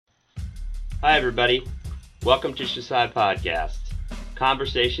Hi, everybody. Welcome to Shasai Podcasts,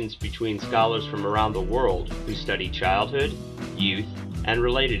 conversations between scholars from around the world who study childhood, youth, and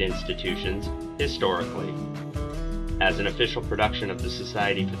related institutions historically. As an official production of the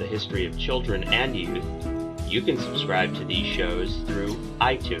Society for the History of Children and Youth, you can subscribe to these shows through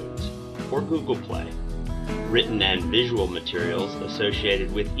iTunes or Google Play. Written and visual materials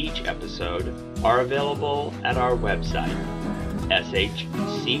associated with each episode are available at our website,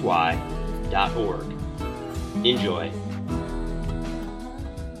 shcy.org. Enjoy.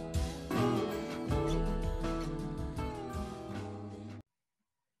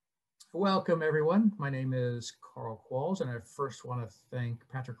 Welcome, everyone. My name is Carl Qualls, and I first want to thank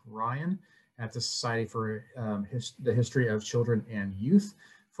Patrick Ryan at the Society for the History of Children and Youth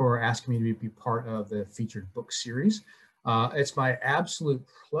for asking me to be part of the featured book series. It's my absolute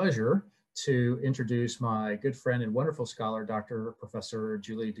pleasure to introduce my good friend and wonderful scholar, Dr. Professor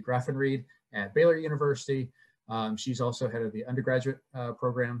Julie DeGraffenreid at Baylor University. She's also head of the undergraduate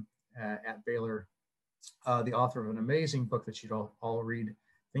program at Baylor, the author of an amazing book that you'd all read. I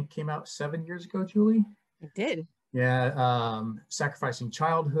think came out 7 years ago, Julie? It did. Yeah, Sacrificing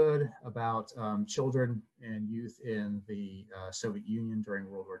Childhood, about children and youth in the Soviet Union during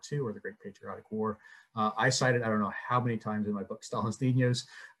World War II, or the Great Patriotic War. I cited, I don't know how many times in my book, Stalin's Niños,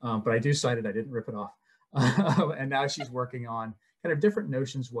 but I do cite it, I didn't rip it off. And now she's working on kind of different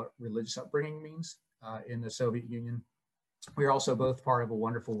notions what religious upbringing means in the Soviet Union. We are also both part of a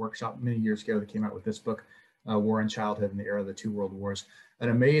wonderful workshop many years ago that came out with this book, War and Childhood in the Era of the Two World Wars. An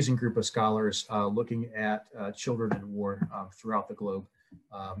amazing group of scholars looking at children in war throughout the globe,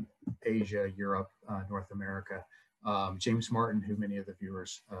 Asia, Europe, North America. James Martin, who many of the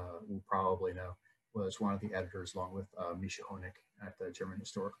viewers will probably know, was one of the editors along with Misha Honeck at the German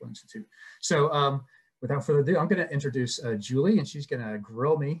Historical Institute. So without further ado, I'm going to introduce Julie, and she's going to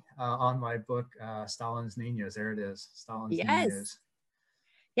grill me on my book, Stalin's Niños. There it is, Stalin's Niños.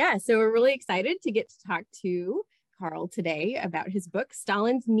 Yeah, so we're really excited to get to talk to Carl today about his book,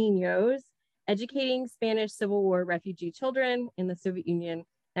 Stalin's Niños, Educating Spanish Civil War Refugee Children in the Soviet Union,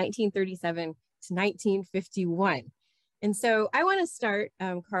 1937 to 1951. And so I want to start,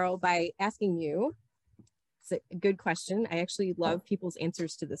 Carl, by asking you, it's a good question. I actually love people's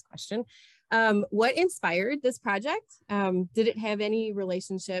answers to this question. What inspired this project? Did it have any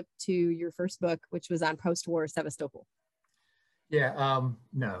relationship to your first book, which was on post-war Sevastopol? Yeah,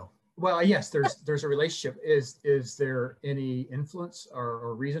 no. Well, yes, there's a relationship. Is there any influence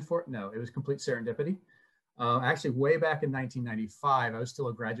or reason for it? No, it was complete serendipity. Actually, way back in 1995, I was still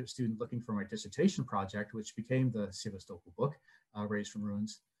a graduate student looking for my dissertation project, which became the Sevastopol book, Raised from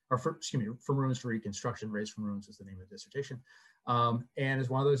Ruins, From Ruins to Reconstruction. Raised from Ruins is the name of the dissertation. And it's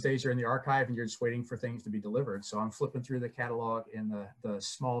one of those days you're in the archive and you're just waiting for things to be delivered. So I'm flipping through the catalog in the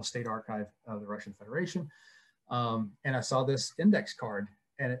small state archive of the Russian Federation. And I saw this index card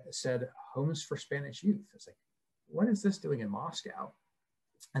and it said Homes for Spanish Youth. It's like, what is this doing in Moscow?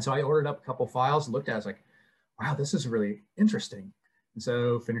 And so I ordered up a couple files and looked at it. I was like, wow, this is really interesting. And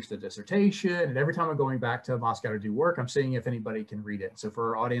so finished the dissertation. And every time I'm going back to Moscow to do work, I'm seeing if anybody can read it. So for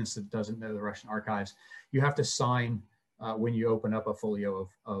our audience that doesn't know the Russian archives, you have to sign when you open up a folio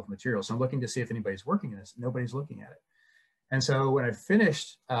of material. So I'm looking to see if anybody's working in this. Nobody's looking at it. And so when I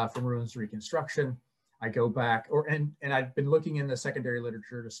finished From Ruins to Reconstruction, I go back, and I've been looking in the secondary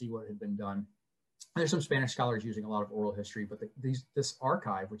literature to see what had been done. There's some Spanish scholars using a lot of oral history, but this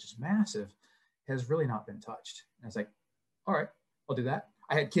archive, which is massive, has really not been touched. And I was like, all right, I'll do that.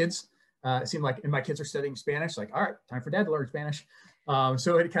 I had kids. It seemed like, and my kids are studying Spanish. Like, all right, time for dad to learn Spanish.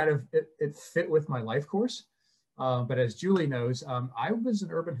 So it kind of, it fit with my life course. But as Julie knows, I was an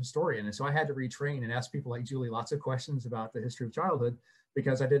urban historian. And so I had to retrain and ask people like Julie lots of questions about the history of childhood,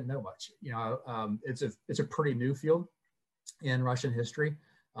 because I didn't know much. You know, it's a pretty new field in Russian history.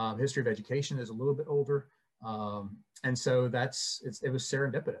 History of education is a little bit older, and so it was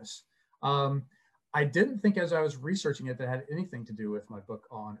serendipitous. I didn't think as I was researching it that it had anything to do with my book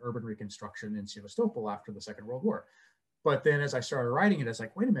on urban reconstruction in Sevastopol after the Second World War. But then as I started writing it, I was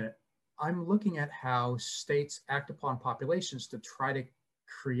like, wait a minute, I'm looking at how states act upon populations to try to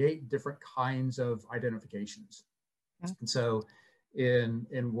create different kinds of identifications. Yeah. And so in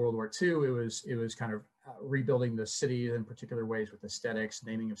World War II, it was kind of rebuilding the city in particular ways with aesthetics,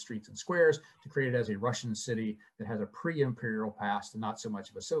 naming of streets and squares to create it as a Russian city that has a pre-imperial past and not so much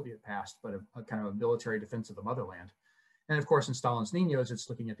of a Soviet past, but a kind of a military defense of the motherland. And of course, in Stalin's Niños, it's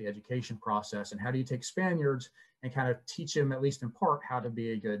looking at the education process and how do you take Spaniards and kind of teach them, at least in part, how to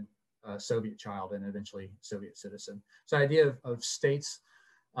be a good Soviet child and eventually Soviet citizen. So the idea of states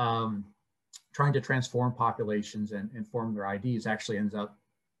trying to transform populations and form their IDs actually ends up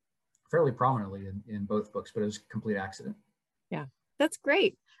fairly prominently in both books, but it was a complete accident. Yeah, that's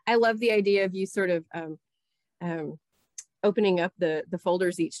great. I love the idea of you sort of opening up the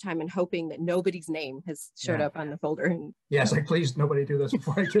folders each time and hoping that nobody's name has showed up on the folder. And yes, like, please, nobody do this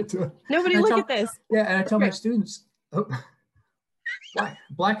before I get to it. Nobody look at this. Yeah, and I tell my students,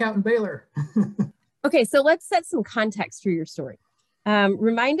 blackout in Baylor. Okay, so let's set some context for your story.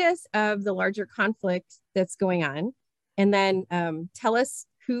 Remind us of the larger conflict that's going on, and then tell us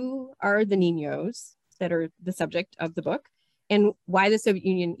who are the Niños that are the subject of the book, and why the Soviet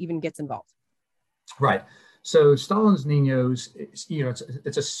Union even gets involved. Right. So Stalin's Niños,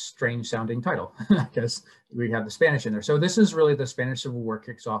 it's a strange sounding title because we have the Spanish in there. So this is really the Spanish Civil War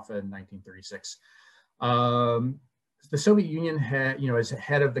kicks off in 1936. The Soviet Union had, as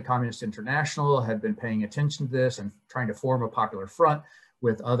head of the Communist International, had been paying attention to this and trying to form a popular front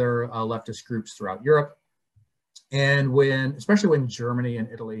with other leftist groups throughout Europe. And especially when Germany and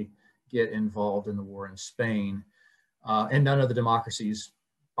Italy get involved in the war in Spain, and none of the democracies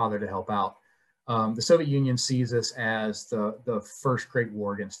bother to help out, the Soviet Union sees this as the first great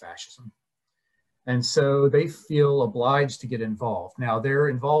war against fascism. And so they feel obliged to get involved. Now, their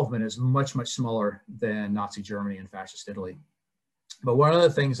involvement is much, much smaller than Nazi Germany and fascist Italy. But one of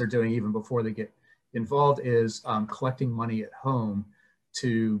the things they're doing even before they get involved is collecting money at home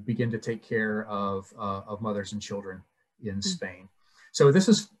to begin to take care of mothers and children in Spain. So this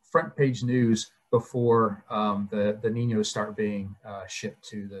is front page news before the Niños start being shipped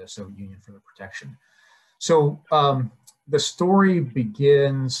to the Soviet Union for their protection. So the story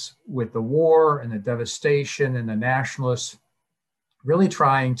begins with the war and the devastation and the nationalists really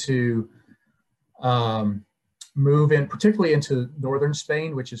trying to move in, particularly into northern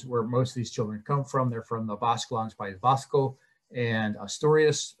Spain, which is where most of these children come from. They're from the Basque lands, País Vasco and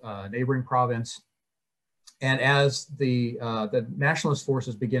Asturias, neighboring province. And as the nationalist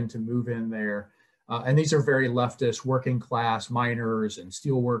forces begin to move in there, and these are very leftist, working class miners and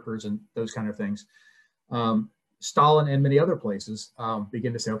steel workers and those kind of things, Stalin and many other places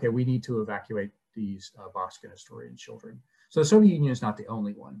begin to say, okay, we need to evacuate these Basque and Asturian children. So the Soviet Union is not the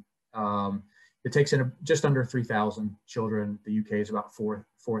only one. It takes in just under 3,000 children. The UK is about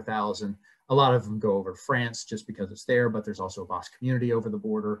 4,000. A lot of them go over France just because it's there, but there's also a Basque community over the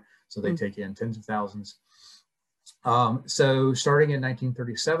border. So they take in tens of thousands. So starting in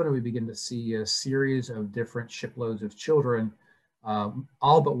 1937, we begin to see a series of different shiploads of children,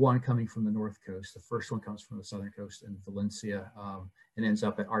 all but one coming from the north coast. The first one comes from the southern coast in Valencia and ends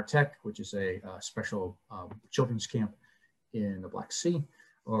up at Artek, which is a special children's camp in the Black Sea,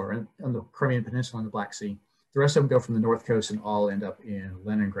 or on the Crimean Peninsula in the Black Sea. The rest of them go from the north coast and all end up in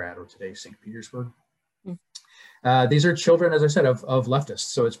Leningrad, or today's St. Petersburg. These are children, as I said, of leftists,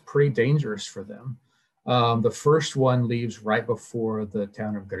 so it's pretty dangerous for them. The first one leaves right before the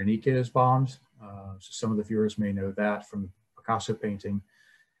town of Guernica is bombed. So some of the viewers may know that from the Picasso painting.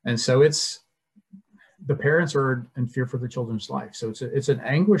 And so the parents are in fear for their children's life. So it's an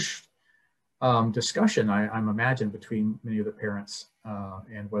anguished discussion, I'm imagine, between many of the parents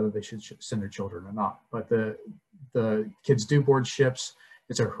and whether they should send their children or not. But the kids do board ships.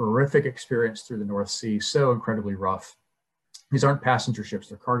 It's a horrific experience through the North Sea, so incredibly rough. These aren't passenger ships,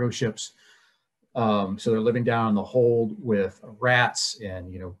 they're cargo ships. So they're living down in the hold with rats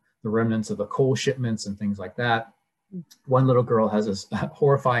and, the remnants of the coal shipments and things like that. One little girl has this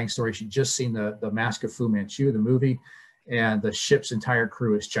horrifying story. She'd just seen the Mask of Fu Manchu, the movie, and the ship's entire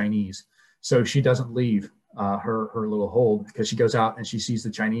crew is Chinese. So she doesn't leave her little hold because she goes out and she sees the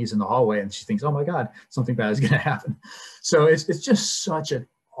Chinese in the hallway and she thinks, oh my God, something bad is going to happen. So it's just such an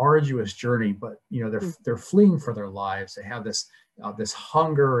arduous journey, but they're fleeing for their lives. They have this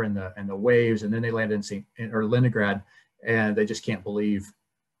hunger and the waves, and then they land in Leningrad, and they just can't believe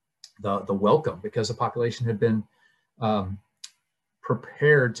the welcome, because the population had been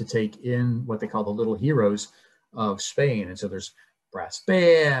prepared to take in what they call the little heroes of Spain. And so there's brass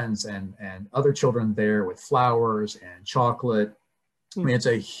bands and other children there with flowers and chocolate. I mean, it's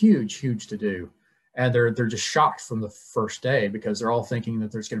a huge to do. And they're just shocked from the first day because they're all thinking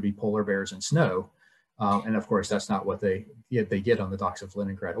that there's going to be polar bears and snow. And of course, that's not what they get on the docks of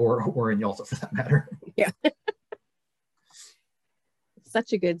Leningrad or in Yalta, for that matter. Yeah.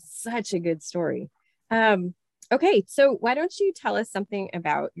 Such a good story. Okay, so why don't you tell us something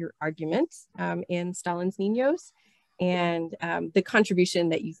about your argument in Stalin's Niños and the contribution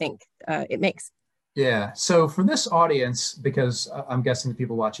that you think it makes? Yeah, so for this audience, because I'm guessing the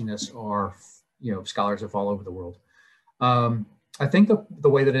people watching this are, scholars of all over the world. I think the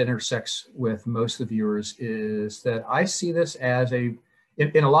way that it intersects with most of the viewers is that I see this as in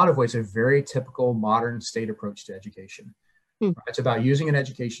a lot of ways, a very typical modern state approach to education. It's about using an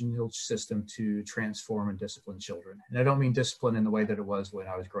educational system to transform and discipline children. And I don't mean discipline in the way that it was when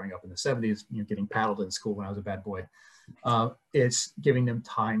I was growing up in the 70s, getting paddled in school when I was a bad boy. It's giving them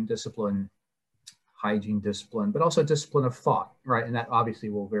time discipline, hygiene discipline, but also discipline of thought, right? And that obviously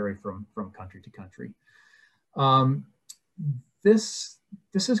will vary from country to country. This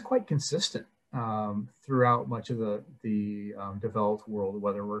is quite consistent throughout much of the developed world,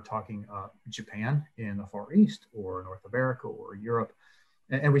 whether we're talking Japan in the Far East or North America or Europe.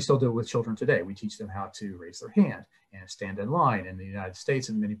 And we still do it with children today. We teach them how to raise their hand and stand in line. In the United States,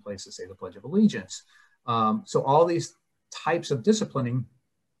 in many places, say the Pledge of Allegiance. So all these types of disciplining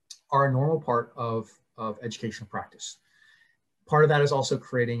are a normal part of educational practice. Part of that is also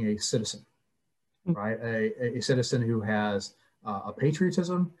creating a citizen, right? A citizen who has a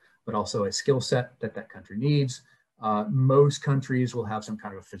patriotism, but also a skill set that country needs. Most countries will have some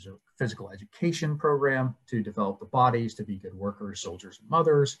kind of a physical education program to develop the bodies to be good workers, soldiers, and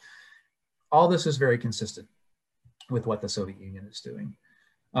mothers. All this is very consistent with what the Soviet Union is doing.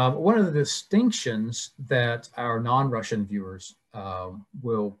 One of the distinctions that our non-Russian viewers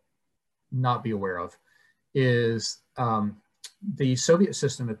will not be aware of is the Soviet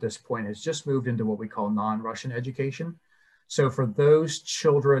system at this point has just moved into what we call non-Russian education. So for those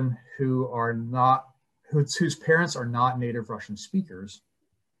children who are not, whose parents are not native Russian speakers,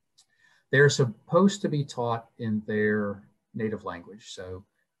 they're supposed to be taught in their native language. So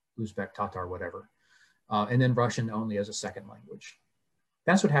Uzbek, Tatar, whatever, and then Russian only as a second language.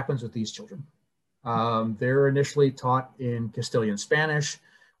 That's what happens with these children. They're initially taught in Castilian Spanish,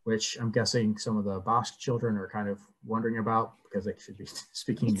 which I'm guessing some of the Basque children are kind of wondering about because they should be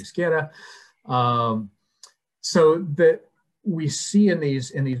speaking Euskera. So that we see in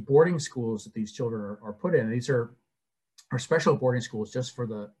these boarding schools that these children are put in, these are special boarding schools just for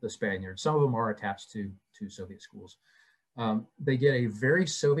the Spaniards. Some of them are attached to Soviet schools. They get a very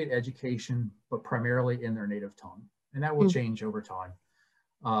Soviet education, but primarily in their native tongue. And that will change over time.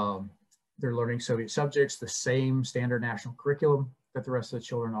 They're learning Soviet subjects, the same standard national curriculum that the rest of the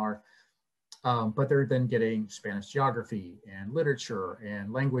children are, but they're then getting Spanish geography and literature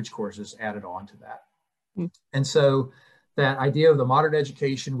and language courses added on to that. And so that idea of the modern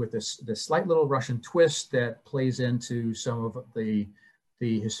education with this slight little Russian twist that plays into some of the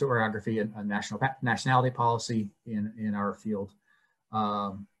historiography and nationality policy in our field.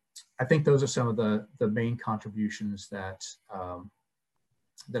 I think those are some of the main contributions that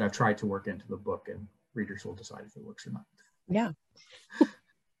I've tried to work into the book, and readers will decide if it works or not. Yeah,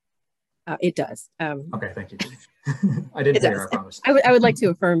 it does. Okay, thank you. I didn't hear, I promise. I would like to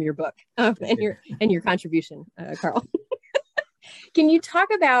affirm your book and your contribution, Carl. Can you talk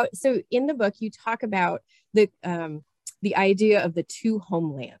about, so in the book, you talk about the idea of the two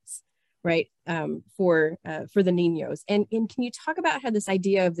homelands, right, for the Niños. And can you talk about how this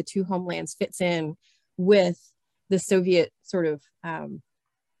idea of the two homelands fits in with the Soviet sort of,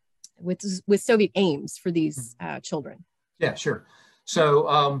 with Soviet aims for these children? Yeah, sure.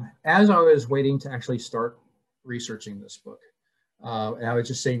 So as I was waiting to actually start researching this book, and I was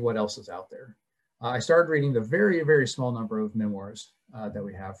just seeing what else is out there, I started reading the very, very small number of memoirs that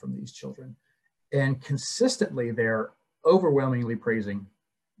we have from these children. And consistently, they're overwhelmingly praising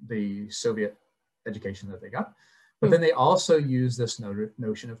the Soviet education that they got. But then they also use this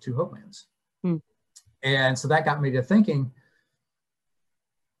notion of two homelands. And so that got me to thinking,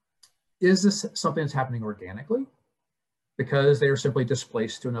 is this something that's happening organically because they were simply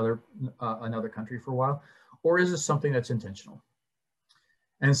displaced to another country for a while? Or is this something that's intentional?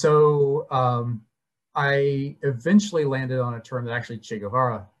 And so I eventually landed on a term that actually Che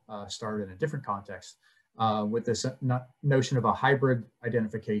Guevara started in a different context with this notion of a hybrid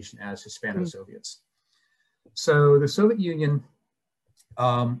identification as Hispano-Soviets. So the Soviet Union,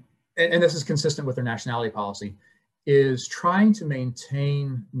 and this is consistent with their nationality policy, is trying to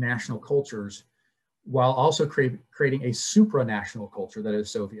maintain national cultures while also creating a supranational culture that is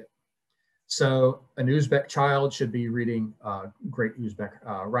Soviet. So an Uzbek child should be reading great Uzbek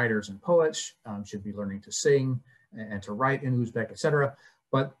writers and poets, should be learning to sing and to write in Uzbek, etc.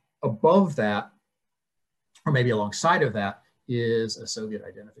 But above that, or maybe alongside of that, is a Soviet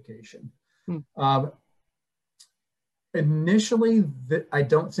identification. Initially, I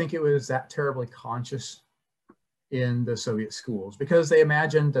don't think it was that terribly conscious in the Soviet schools because they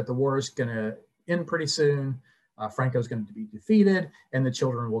imagined that the war is going to end pretty soon, Franco's going to be defeated, and the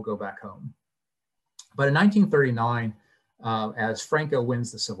children will go back home. But in 1939, as Franco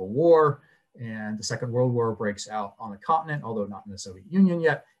wins the Civil War and the Second World War breaks out on the continent, although not in the Soviet Union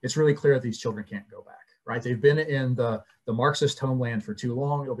yet, it's really clear that these children can't go back, right? They've been in the Marxist homeland for too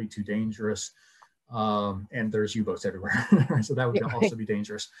long. It'll be too dangerous. and there's U-boats everywhere. So that would also be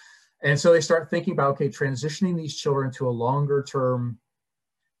dangerous. And so they start thinking about, okay, transitioning these children to a longer term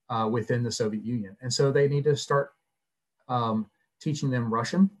within the Soviet Union. And so they need to start teaching them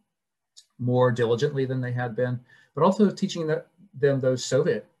Russian more diligently than they had been, but also teaching them those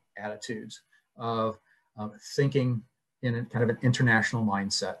Soviet attitudes of thinking in a kind of an international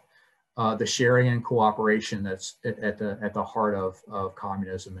mindset, the sharing and cooperation that's at the heart of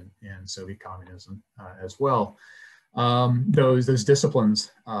communism and Soviet communism as well. Those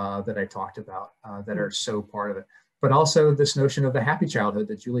disciplines that I talked about that are so part of it, but also this notion of the happy childhood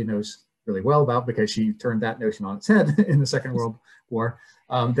that Julie knows really well about because she turned that notion on its head in the Second World War,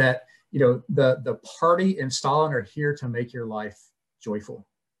 that, you know, the party and Stalin are here to make your life joyful.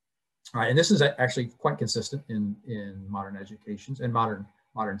 All right, and this is actually quite consistent in modern educations and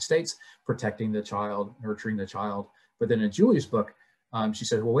modern states, protecting the child, nurturing the child. But then in Julie's book, she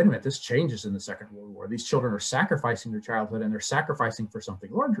says, well, wait a minute, this changes in the Second World War. These children are sacrificing their childhood, and they're sacrificing for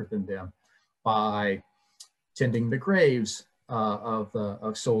something larger than them by tending the graves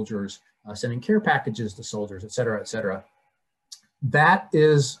of soldiers, sending care packages to soldiers, et cetera, et cetera. That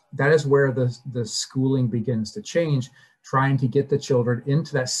is where the schooling begins to change, trying to get the children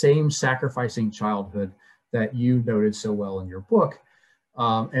into that same sacrificing childhood that you noted so well in your book,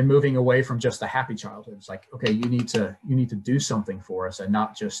 and moving away from just the happy childhood. It's like, okay, you need to do something for us and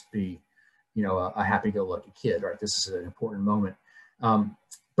not just be, you know, a happy-go-lucky kid, right? This is an important moment,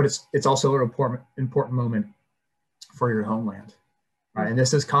 but it's also an important moment for your homeland, right? And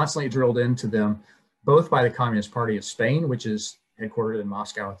this is constantly drilled into them, both by the Communist Party of Spain, which is headquartered in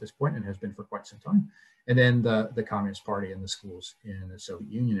Moscow at this point and has been for quite some time, and then the Communist Party in the schools in the Soviet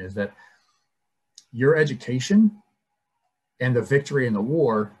Union, is that your education and the victory in the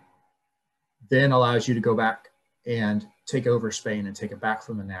war then allows you to go back and take over Spain and take it back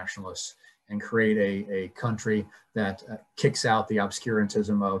from the nationalists and create a country that kicks out the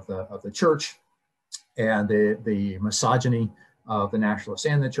obscurantism of the church and the misogyny of the nationalists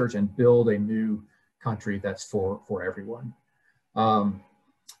and the church, and build a new country that's for everyone.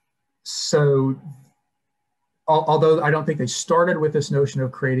 So although I don't think they started with this notion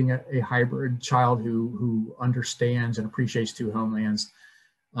of creating a hybrid child who understands and appreciates two homelands,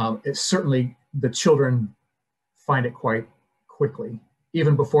 it's certainly, the children find it quite quickly,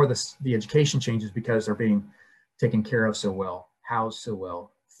 even before the education changes, because they're being taken care of so well, housed so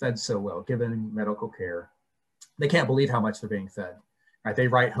well, fed so well, given medical care. They can't believe how much they're being fed, right? They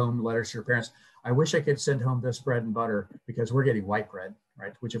write home letters to their parents. I wish I could send home this bread and butter because we're getting white bread,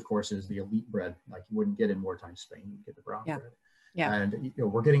 right? Which of course is the elite bread, like you wouldn't get in wartime Spain, you'd get the brown bread. Yeah. And you know,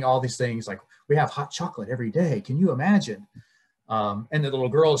 we're getting all these things, like we have hot chocolate every day. Can you imagine? And the little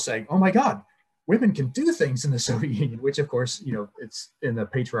girl is saying, oh my God, women can do things in the Soviet Union, which of course, you know, it's in the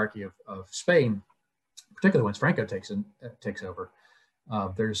patriarchy of Spain, particularly once Franco takes over.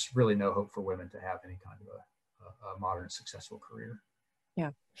 There's really no hope for women to have any kind of a modern successful career.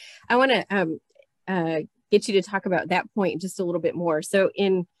 Yeah, I want to get you to talk about that point just a little bit more. So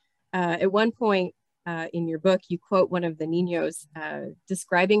at one point in your book, you quote one of the Niños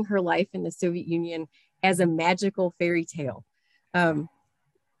describing her life in the Soviet Union as a magical fairy tale.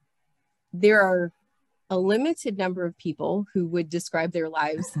 There are a limited number of people who would describe their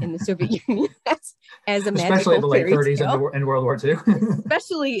lives in the Soviet Union as a magical especially in the late fairy 30s tale. and World War II.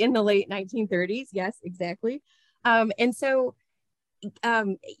 Especially in the late 1930s. Yes, exactly. And so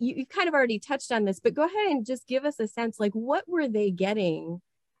you kind of already touched on this, but go ahead and just give us a sense, like, what were they getting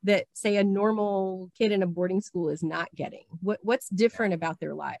that, say, a normal kid in a boarding school is not getting? What's different about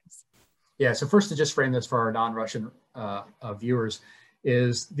their lives? Yeah, so first, to just frame this for our non-Russian viewers,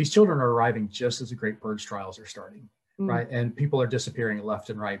 is these children are arriving just as the Great Purge trials are starting, right? And people are disappearing left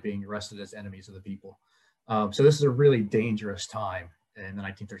and right, being arrested as enemies of the people. So this is a really dangerous time in the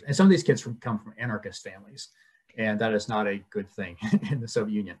 1930s. And some of these kids come from anarchist families, and that is not a good thing in the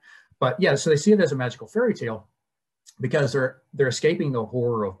Soviet Union. But yeah, so they see it as a magical fairy tale because they're escaping the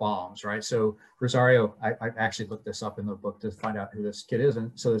horror of bombs, right? So Rosario, I actually looked this up in the book to find out who this kid is. And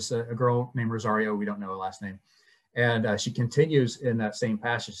so it's a girl named Rosario, we don't know her last name. And she continues in that same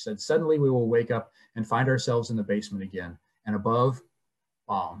passage, said, suddenly we will wake up and find ourselves in the basement again, and above,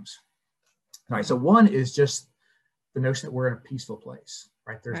 bombs. All right, so one is just the notion that we're in a peaceful place,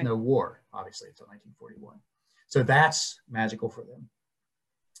 right? There's no war, obviously, until 1941. So that's magical for them.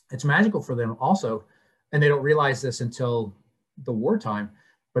 It's magical for them also, and they don't realize this until the wartime,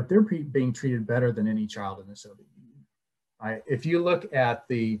 but they're being treated better than any child in the Soviet Union. Right? If you look at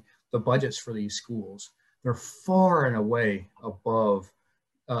the budgets for these schools, they're far and away above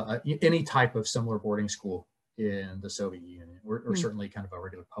any type of similar boarding school in the Soviet Union, or certainly kind of a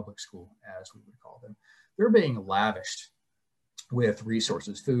regular public school, as we would call them. They're being lavished with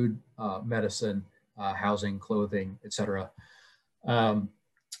resources, food, medicine, housing, clothing, etc.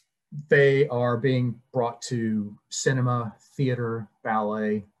 They are being brought to cinema, theater,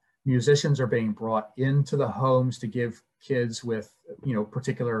 ballet. Musicians are being brought into the homes to give kids with,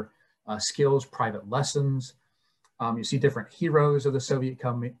 particular skills, private lessons. You see different heroes of the Soviet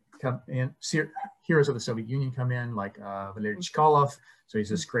heroes of the Soviet Union come in, like Valery Chkalov. So he's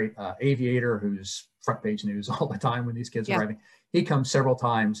this great aviator who's front page news all the time when these kids are arriving. He comes several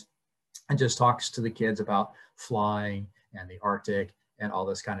times and just talks to the kids about flying and the Arctic and all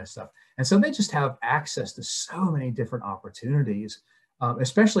this kind of stuff. And so they just have access to so many different opportunities,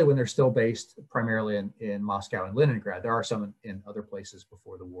 especially when they're still based primarily in Moscow and Leningrad. There are some in other places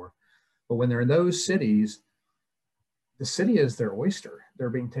before the war. But when they're in those cities, the city is their oyster. They're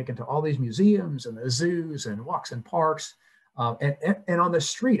being taken to all these museums and the zoos and walks in parks. And on the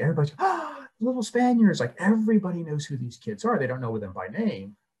street, everybody's, little Spaniards, like everybody knows who these kids are. They don't know them by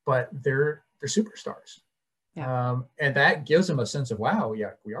name, but they're superstars. Yeah. And that gives them a sense of, wow,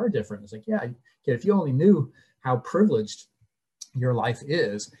 yeah, we are different. It's like, yeah, kid, if you only knew how privileged your life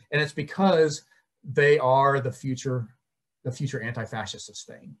is, and it's because they are the future anti-fascists of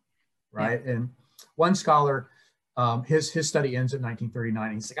Spain, right? Yeah. And one scholar, his study ends in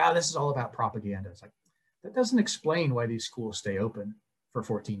 1939. He's like, this is all about propaganda. It's like, that doesn't explain why these schools stay open for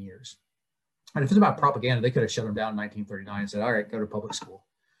 14 years. And if it's about propaganda, they could have shut them down in 1939 and said, all right, go to public school.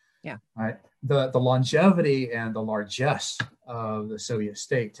 Yeah. All right. The longevity and the largesse of the Soviet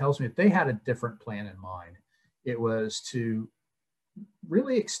state tells me that they had a different plan in mind. It was to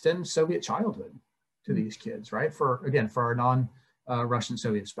really extend Soviet childhood to these kids, right? For our non-Russian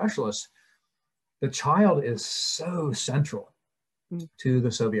Soviet specialists, the child is so central to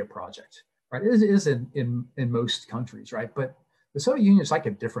the Soviet project, right? It is in most countries, right? But the Soviet Union is like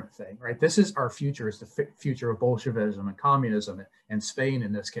a different thing, right? This is our future, is the future of Bolshevism and communism and Spain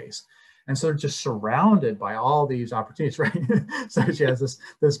in this case. And so they're just surrounded by all these opportunities, right? So she has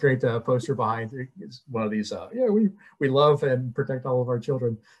this great poster behind. It's one of these, we love and protect all of our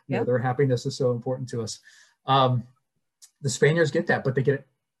children. You know, their happiness is so important to us. The Spaniards get that, but they get it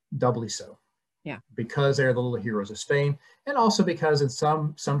doubly so. Yeah, because they're the little heroes of Spain, and also because in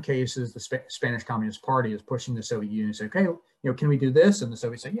some cases the Spanish Communist Party is pushing the Soviet Union to say, okay, can we do this? And the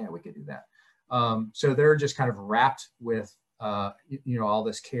Soviets say, yeah, we could do that. So they're just kind of wrapped with all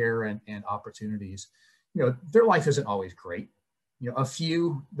this care and opportunities. Their life isn't always great. The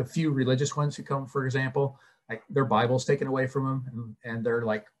few religious ones who come, for example, like their Bible's taken away from them, and they're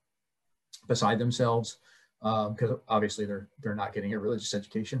like beside themselves. Because obviously they're not getting a religious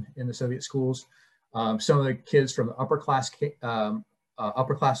education in the Soviet schools. Some of the kids from the upper class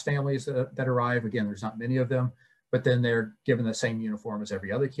families that arrive, again, there's not many of them, but then they're given the same uniform as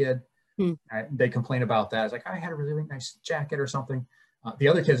every other kid. They complain about that. It's like, I had a really nice jacket or something. The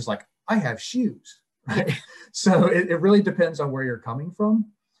other kids is like, I have shoes. Right? So it really depends on where you're coming from,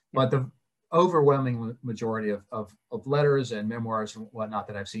 but the overwhelming majority of letters and memoirs and whatnot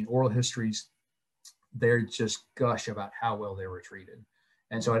that I've seen, oral histories, they're just gush about how well they were treated.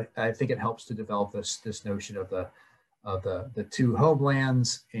 And so I think it helps to develop this notion of the two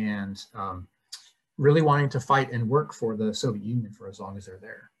homelands, and really wanting to fight and work for the Soviet Union for as long as they're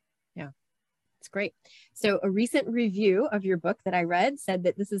there. Yeah, it's great. So a recent review of your book that I read said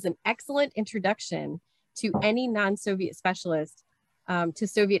that this is an excellent introduction to any non-Soviet specialist to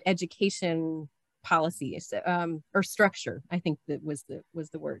Soviet education policy or structure. I think that was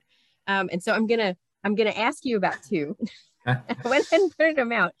the word. And so I'm gonna ask you about two. I went and printed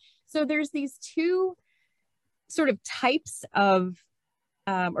them out. So there's these two sort of types of,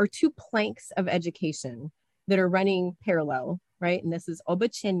 or two planks of education that are running parallel, right? And this is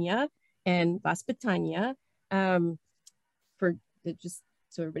Obachenia and Vaspitania, just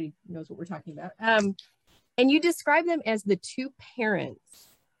so everybody knows what we're talking about. And you describe them as the two parents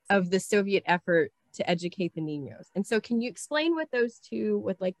of the Soviet effort to educate the niños. And so can you explain what those two,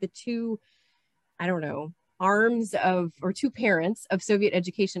 with like the two, I don't know, arms of, or two parents of Soviet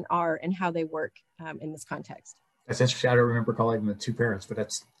education are, and how they work in this context? That's interesting. I don't remember calling them the two parents, but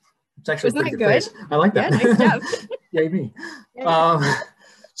it's actually a pretty good phrase. I like that. Yeah, nice job. Yay me.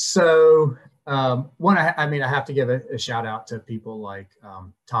 One, I have to give a shout out to people like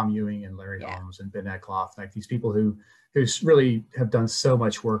Tom Ewing and Larry Holmes and Ben Eklof, like these people who really have done so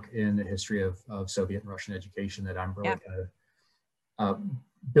much work in the history of Soviet and Russian education that I'm really kind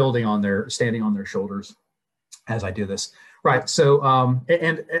of standing on their shoulders as I do this. Right. So,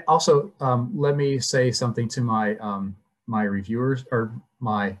 and also let me say something to my my reviewers, or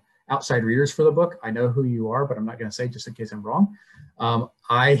my outside readers for the book, I know who you are, but I'm not going to say just in case I'm wrong.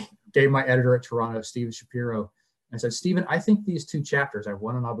 I gave my editor at Toronto, Stephen Shapiro, and I said, Stephen, I think these 2 chapters, I have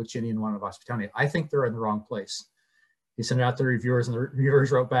one on Abu Chinia and one on Vospitania, I think they're in the wrong place. He sent it out to the reviewers, and the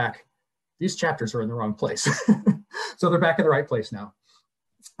reviewers wrote back, these chapters are in the wrong place. So they're back in the right place now.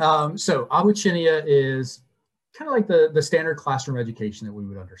 So Abu Chinia is kind of like the standard classroom education that we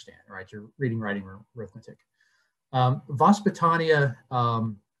would understand, right? Your reading, writing, arithmetic. Vospitania,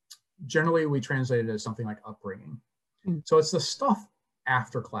 generally we translate it as something like upbringing. So it's the stuff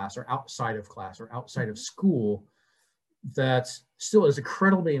after class or outside of class or outside of school that still is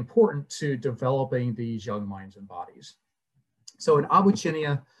incredibly important to developing these young minds and bodies. So in Abu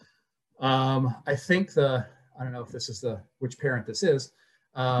Chinia, I think I don't know if this is which parent this is,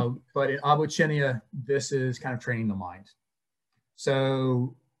 but in Abu Chinia, this is kind of training the mind.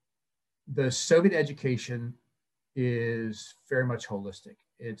 So the Soviet education is very much holistic.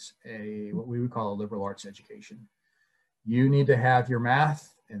 It's what we would call a liberal arts education. You need to have your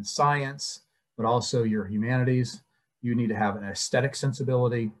math and science, but also your humanities. You need to have an aesthetic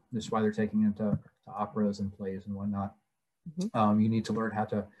sensibility. This is why they're taking into operas and plays and whatnot. You need to learn how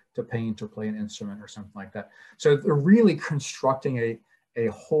to paint or play an instrument or something like that. So they're really constructing a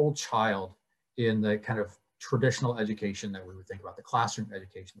whole child in the kind of traditional education that we would think about, the classroom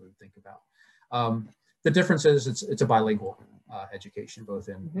education we would think about. The difference is it's a bilingual education, both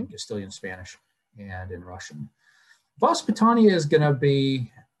in Castilian Spanish and in Russian. Vospitania is going to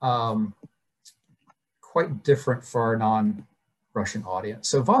be quite different for our non-Russian audience.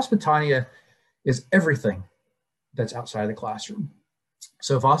 So Vospitania is everything that's outside of the classroom.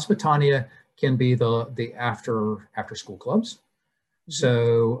 So Vospitania can be the after school clubs.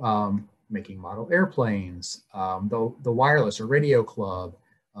 So making model airplanes, the wireless or radio club,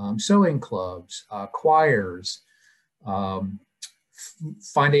 sewing clubs, choirs,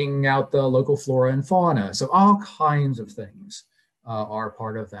 finding out the local flora and fauna. So all kinds of things are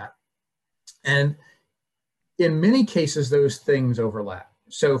part of that. And in many cases, those things overlap.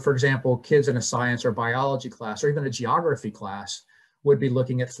 So for example, kids in a science or biology class or even a geography class would be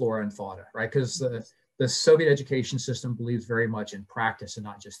looking at flora and fauna, right? Because the Soviet education system believes very much in practice and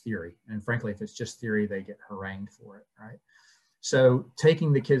not just theory. And frankly, if it's just theory, they get harangued for it, right? So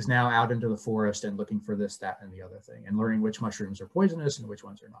taking the kids now out into the forest and looking for this, that, and the other thing, and learning which mushrooms are poisonous and which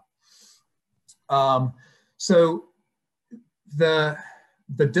ones are not. So the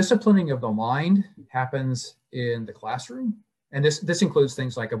disciplining of the mind happens in the classroom. And this includes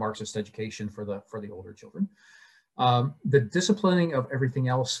things like a Marxist education for the older children. The disciplining of everything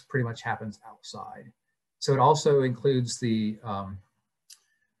else pretty much happens outside. So it also includes the,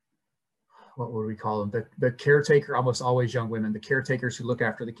 what would we call them? The caretaker, almost always young women, the caretakers who look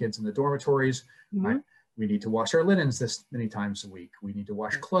after the kids in the dormitories. Right? We need to wash our linens this many times a week. We need to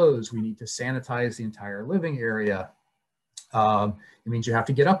wash clothes. We need to sanitize the entire living area. It means you have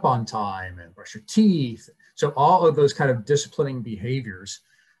to get up on time and brush your teeth. So all of those kind of disciplining behaviors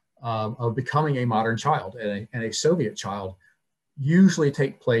of becoming a modern child and a Soviet child usually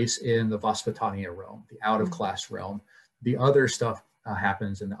take place in the Vospitania realm, the out-of-class realm. The other stuff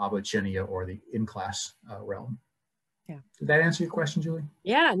happens in the Abu Chinia or the in-class realm. Yeah. Did that answer your question, Julie?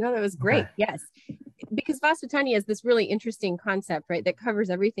 Yeah, no, that was great. Okay. Yes. Because Vospitania is this really interesting concept, right? That covers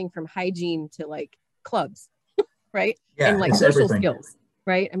everything from hygiene to like clubs, right? Yeah, and like social skills,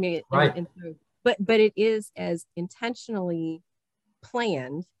 right? I mean, right. And so, but it is as intentionally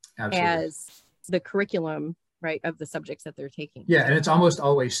planned as the curriculum, right, of the subjects that they're taking. Yeah, and it's almost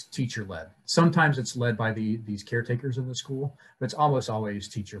always teacher-led. Sometimes it's led by these caretakers in the school, but it's almost always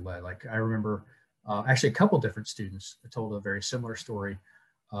teacher-led. Like I remember actually a couple different students told a very similar story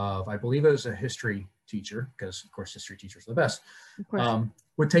of, I believe it was a history teacher, because of course history teachers are the best,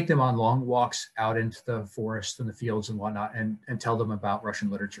 would take them on long walks out into the forest and the fields and whatnot and tell them about Russian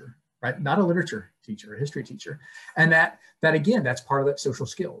literature, right? Not a literature teacher, a history teacher. And that again, that's part of that social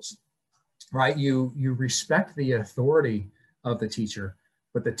skills, right? You respect the authority of the teacher,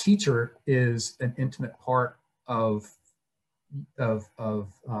 but the teacher is an intimate part of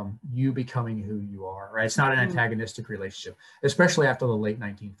you becoming who you are, right? It's not an antagonistic relationship, especially after the late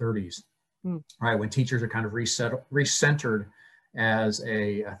 1930s, right? When teachers are kind of recentered as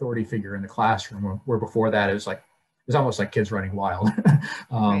a authority figure in the classroom, where before that it was almost like kids running wild.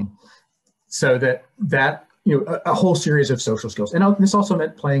 Right. So that a whole series of social skills, and this also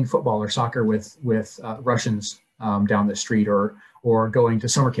meant playing football or soccer with Russians down the street, or going to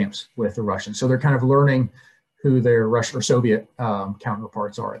summer camps with the Russians. So they're kind of learning who their Russian or Soviet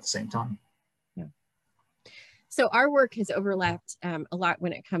counterparts are at the same time. Yeah. So our work has overlapped a lot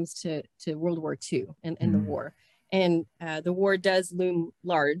when it comes to World War II and the war. And the war does loom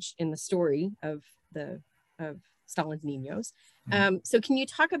large in the story of Stalin's Niños. So can you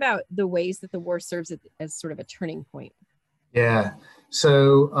talk about the ways that the war serves as sort of a turning point? Yeah.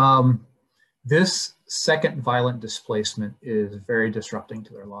 So this second violent displacement is very disrupting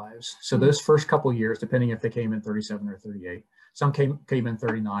to their lives. So those first couple of years, depending if they came in 37 or 38, some came in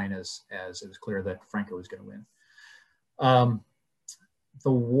 39 as it was clear that Franco was going to win.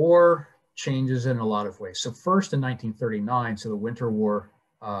 The war changes in a lot of ways. So first in 1939, so the Winter War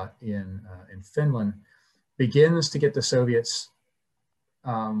in Finland begins to get the Soviets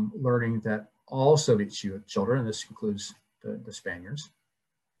learning that all Soviet children, and this includes the Spaniards,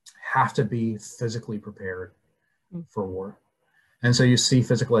 have to be physically prepared for war. And so you see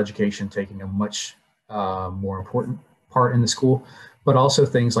physical education taking a much more important part in the school, but also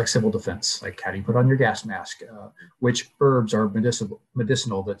things like civil defense, like how do you put on your gas mask, which herbs are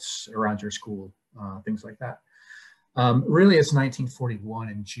medicinal that's around your school, things like that. Really, it's 1941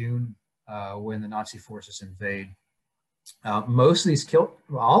 in June when the Nazi forces invade. Most of these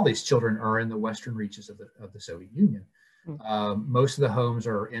all these children are in the western reaches of the Soviet Union. Most of the homes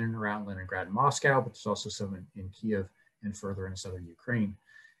are in and around Leningrad and Moscow, but there's also some in Kiev and further in southern Ukraine.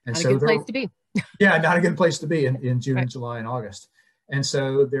 And not a good place to be. Yeah, not a good place to be in June, right. And July and August. And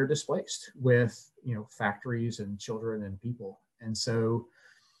so they're displaced with, factories and children and people. And so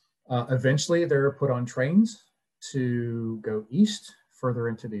eventually they're put on trains to go east, further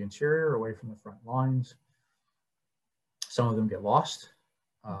into the interior, away from the front lines. Some of them get lost.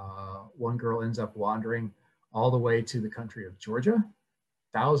 One girl ends up wandering all the way to the country of Georgia,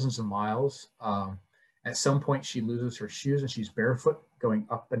 thousands of miles. At some point, she loses her shoes and she's barefoot going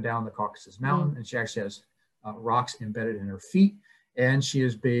up and down the Caucasus Mountain. And she actually has rocks embedded in her feet. And she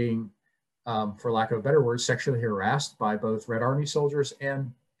is being, for lack of a better word, sexually harassed by both Red Army soldiers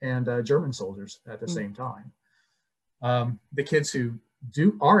and German soldiers at the same time. The kids who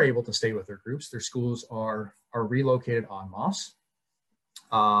are able to stay with their groups, their schools are relocated en masse.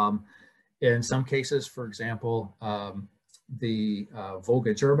 In some cases, for example, the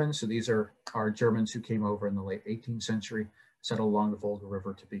Volga Germans, so these are Germans who came over in the late 18th century, settled along the Volga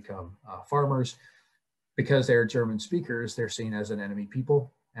River to become farmers. Because they're German speakers, they're seen as an enemy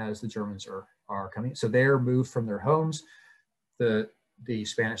people as the Germans are coming. So they're moved from their homes. The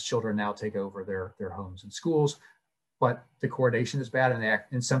Spanish children now take over their homes and schools, but the coordination is bad, and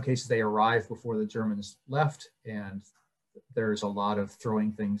in some cases they arrive before the Germans left, and there's a lot of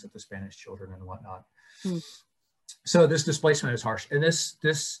throwing things at the Spanish children and whatnot. So this displacement is harsh, and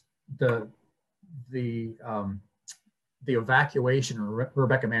the evacuation,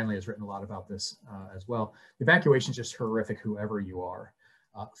 Rebecca Manley has written a lot about this as well. The evacuation is just horrific, whoever you are.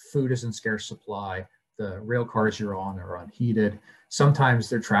 Food is in scarce supply. The rail cars you're on are unheated.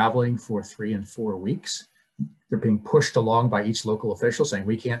 Sometimes they're traveling for 3 and 4 weeks. They're being pushed along by each local official saying,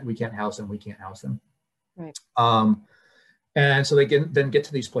 we can't house them, we can't house them. Right. And so they then get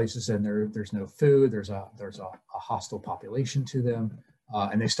to these places and there's no food, there's a hostile population to them,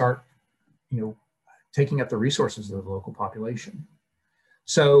 and they start, taking up the resources of the local population.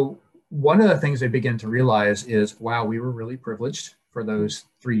 So one of the things they begin to realize is, wow, we were really privileged for those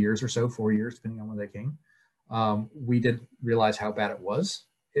 3 years or so, 4 years, depending on when they came. We didn't realize how bad it was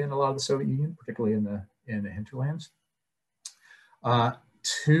in a lot of the Soviet Union, particularly in the hinterlands.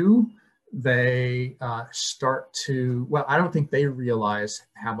 Two, they start to, well, I don't think they realize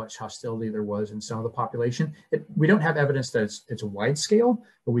how much hostility there was in some of the population. We don't have evidence that it's a wide scale,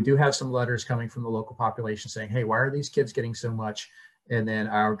 but we do have some letters coming from the local population saying, hey, why are these kids getting so much? And then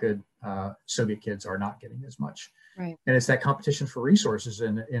our good Soviet kids are not getting as much. Right. And it's that competition for resources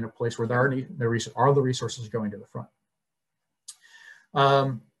in a place where all the resources are going to the front.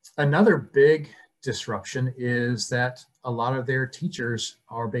 Another big disruption is that a lot of their teachers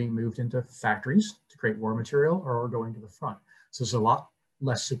are being moved into factories to create war material or are going to the front. So there's a lot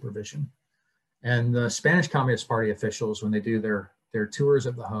less supervision. And the Spanish Communist Party officials, when they do their tours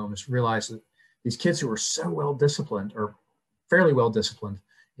of the homes, realize that these kids who were so well disciplined or fairly well disciplined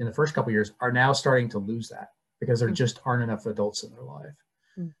in the first couple of years are now starting to lose that because there just aren't enough adults in their life.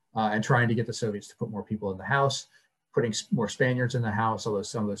 And trying to get the Soviets to put more people in the house, putting more Spaniards in the house, although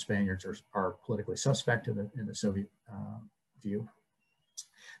some of those Spaniards are politically suspect in the Soviet view.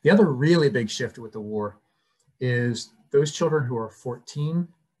 The other really big shift with the war is those children who are 14,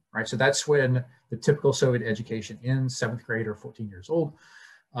 right? So that's when the typical Soviet education ends, 7th grade or 14 years old.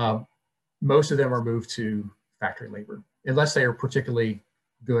 Most of them are moved to factory labor, unless they are particularly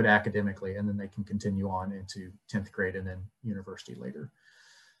good academically, and then they can continue on into 10th grade and then university later.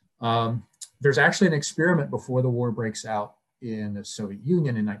 There's actually an experiment before the war breaks out in the Soviet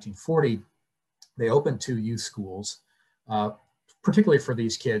Union in 1940 they opened 2 youth schools, particularly for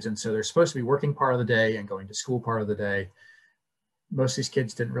these kids. And so they're supposed to be working part of the day and going to school part of the day. Most of these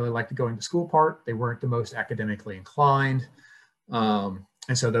kids didn't really like the going to school part. They weren't the most academically inclined. And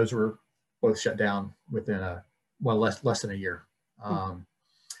so those were both shut down within less than a year.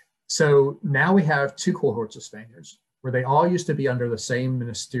 So now we have 2 cohorts of Spaniards where they all used to be under the same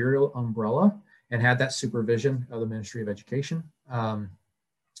ministerial umbrella and had that supervision of the Ministry of Education.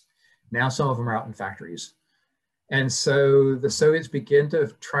 Now some of them are out in factories. And so the Soviets begin to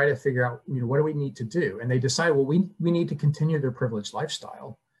try to figure out, what do we need to do? And they decide, well, we need to continue their privileged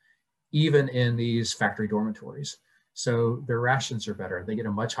lifestyle, even in these factory dormitories. So their rations are better. They get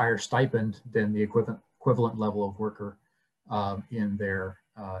a much higher stipend than the equivalent level of worker in their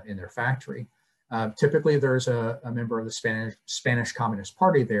factory. Typically, there's a member of the Spanish Communist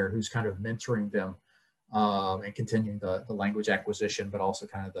Party there who's kind of mentoring them and continuing the language acquisition, but also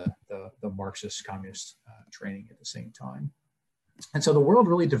kind of the Marxist communist training at the same time. And so the world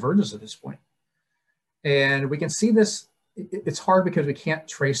really diverges at this point. And we can see this, it's hard because we can't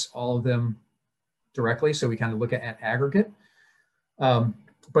trace all of them directly. So we kind of look at aggregate.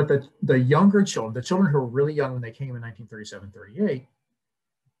 But the younger children, the children who were really young when they came in 1937, 38,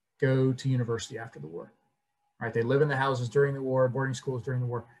 go to university after the war, right? They live in the houses during the war, boarding schools during the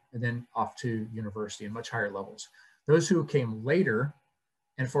war, and then off to university in much higher levels. Those who came later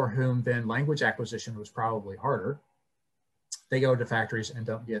and for whom then language acquisition was probably harder, they go to factories and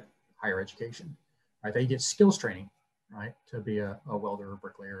don't get higher education, right? They get skills training, right? To be a welder or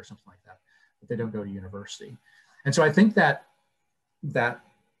bricklayer or something like that, but they don't go to university. And so I think that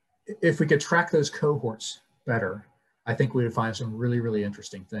if we could track those cohorts better, I think we would find some really, really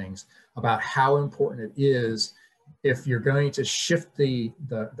interesting things about how important it is if you're going to shift the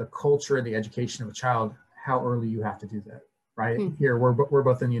culture and the education of a child, how early you have to do that, right? Here, we're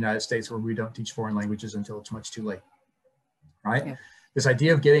both in the United States where we don't teach foreign languages until it's much too late, right? Yeah. This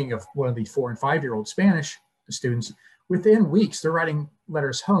idea of getting one of the 4- and 5-year-old Spanish students, within weeks, they're writing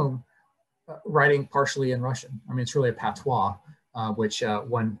letters home, writing partially in Russian. I mean, it's really a patois, which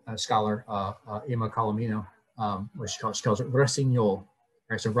one scholar, Emma Colomino, she calls it Resignol.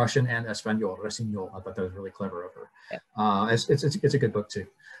 Right, so Russian and Espanol, Resignol. I thought that was really clever of her. Yeah. It's a good book too.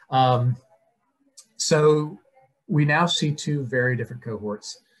 So we now see 2 very different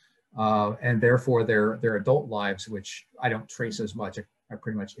cohorts, and therefore their adult lives, which I don't trace as much, I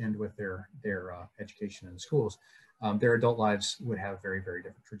pretty much end with their education in the schools. Their adult lives would have very, very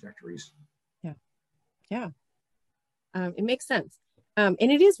different trajectories. Yeah. It makes sense. And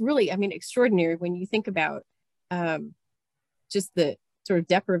it is really, I mean, extraordinary when you think about just the sort of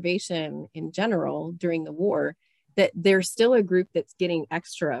deprivation in general during the war, that there's still a group that's getting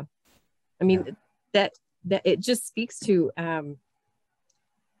extra. I mean, that it just speaks to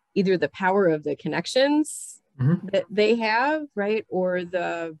either the power of the connections that they have, right? Or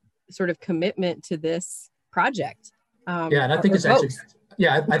the sort of commitment to this project. And I think it's actually,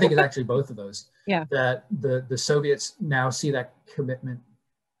 I think it's actually both of those. Yeah. That the Soviets now see that commitment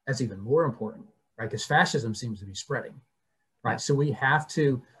as even more important, right? Because fascism seems to be spreading. Right, so we have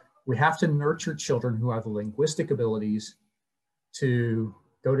to nurture children who have the linguistic abilities to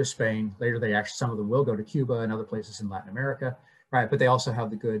go to Spain. Later, some of them will go to Cuba and other places in Latin America, right? But they also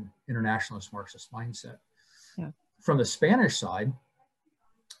have the good internationalist Marxist mindset. Yeah. From the Spanish side,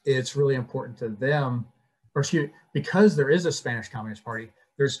 it's really important to them, because there is a Spanish Communist Party,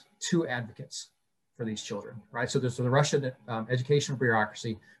 there's 2 advocates for these children, right? So there's the Russian educational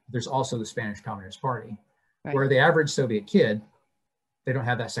bureaucracy, but there's also the Spanish Communist Party. Right. Where the average Soviet kid, they don't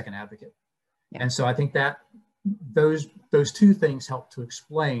have that second advocate. Yeah. And so I think that those 2 things help to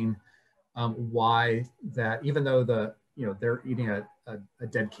explain why that, even though they're eating a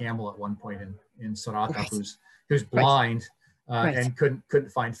dead camel at one point in Saratov, right. who's blind and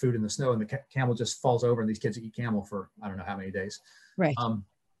couldn't find food in the snow, and the camel just falls over, and these kids eat camel for I don't know how many days. Right.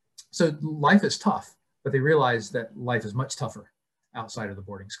 So life is tough, but they realize that life is much tougher outside of the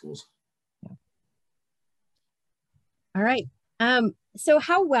boarding schools. All right. So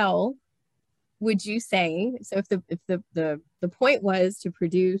how well would you say, so if the point was to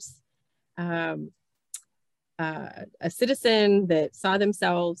produce a citizen that saw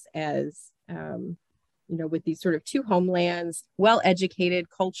themselves as, with these sort of 2 homelands, well-educated,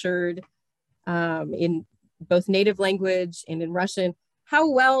 cultured, in both native language and in Russian,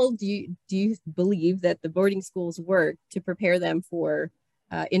 how well do you believe that the boarding schools work to prepare them for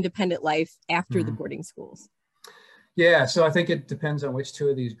independent life after the boarding schools? Yeah, so I think it depends on which 2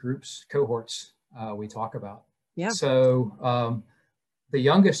 of these cohorts we talk about. Yeah. So the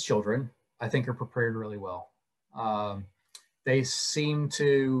youngest children, I think, are prepared really well. They seem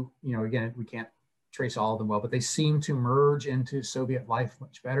to, again, we can't trace all of them well, but they seem to merge into Soviet life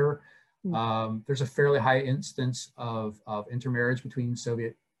much better. There's a fairly high instance of intermarriage between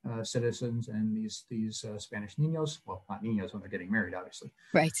Soviet citizens and these Spanish niños. Well, not niños when they're getting married, obviously.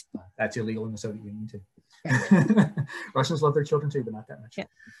 Right. That's illegal in the Soviet Union too. Right. Russians love their children too, but not that much. Yeah.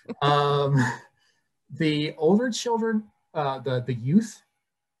 The older children, the youth,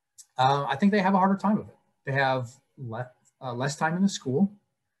 I think they have a harder time of it. They have less time in the school,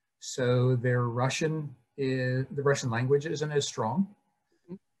 so the Russian language isn't as strong.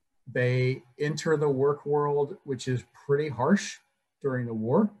 They enter the work world, which is pretty harsh during the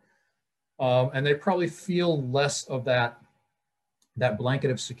war, and they probably feel less of that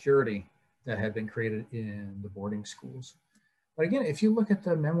blanket of security that had been created in the boarding schools. But again, if you look at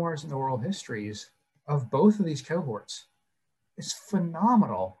the memoirs and oral histories of both of these cohorts, it's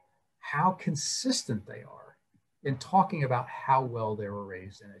phenomenal how consistent they are in talking about how well they were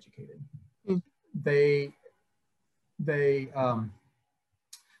raised and educated. They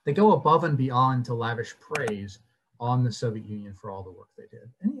go above and beyond to lavish praise on the Soviet Union for all the work they did.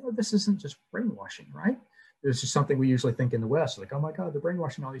 And this isn't just brainwashing, right? This is something we usually think in the West, like, oh my God, they're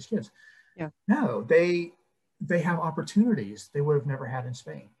brainwashing all these kids. Yeah. No, they have opportunities they would have never had in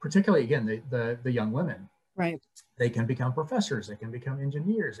Spain, particularly, again, the young women. Right. They can become professors, they can become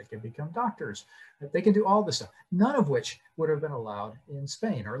engineers, they can become doctors, they can do all this stuff, none of which would have been allowed in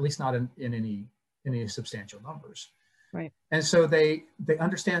Spain, or at least not in any substantial numbers. Right. And so they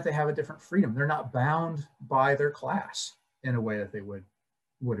understand they have a different freedom. They're not bound by their class in a way that they would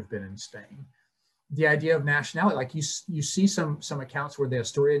have been in Spain. The idea of nationality, like you see some accounts where the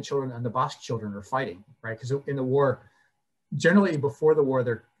Asturian children and the Basque children are fighting, right? Because in the war, generally before the war,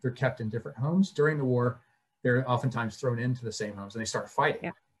 they're kept in different homes. During the war, they're oftentimes thrown into the same homes and they start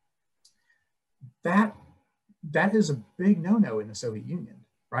fighting. Yeah. That is a big no-no in the Soviet Union,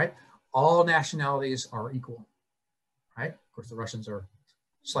 right? All nationalities are equal, right? Of course, the Russians are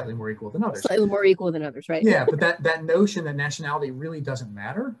slightly more equal than others. Slightly more equal than others, right? Yeah, but that notion that nationality really doesn't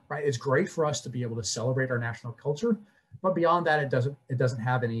matter, right? It's great for us to be able to celebrate our national culture, but beyond that, it doesn't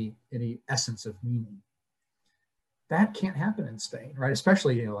have any essence of meaning. That can't happen in Spain, right?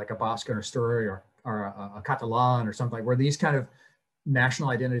 Especially, like a Basque or Asturian or a Catalan or something, where these kind of national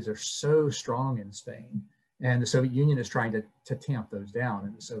identities are so strong in Spain, and the Soviet Union is trying to tamp those down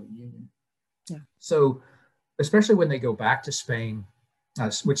in the Soviet Union. Yeah. So, especially when they go back to Spain,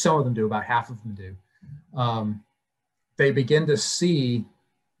 which some of them do, about half of them do, they begin to see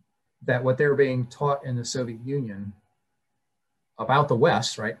that what they're being taught in the Soviet Union about the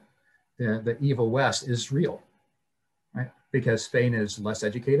West, right, the evil West, is real, right? Because Spain is less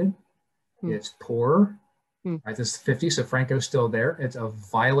educated, it's poorer, right? This is the 50s, so Franco's still there. It's a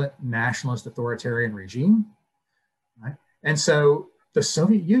violent nationalist authoritarian regime, right? And so the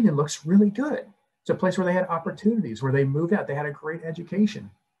Soviet Union looks really good. It's a place where they had opportunities, where they moved out, they had a great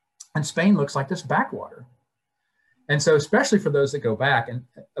education. And Spain looks like this backwater. And so, especially for those that go back, and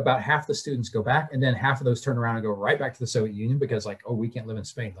about half the students go back, and then half of those turn around and go right back to the Soviet Union because, like, oh, we can't live in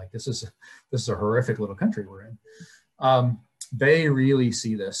Spain. Like, this is a horrific little country we're in. They really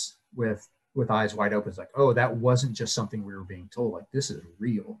see this with eyes wide open. It's like, oh, that wasn't just something we were being told. Like, this is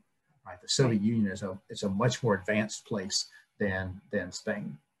real, right? The Soviet Union is a much more advanced place than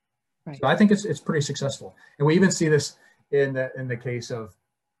Spain. Right. So I think it's pretty successful, and we even see this in the case of,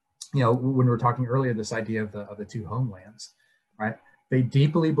 when we were talking earlier, this idea of the two homelands, right? They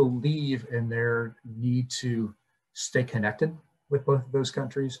deeply believe in their need to stay connected with both of those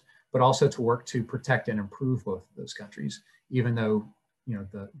countries, but also to work to protect and improve both of those countries, even though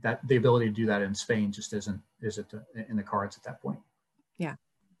the ability to do that in Spain just isn't in the cards at that point. Yeah.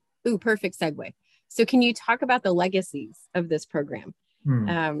 Ooh, perfect segue. So can you talk about the legacies of this program?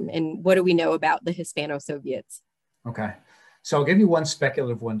 And what do we know about the Hispano-Soviets? Okay. So I'll give you one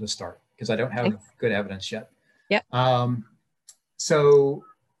speculative one to start, because I don't have good evidence yet. Yep. So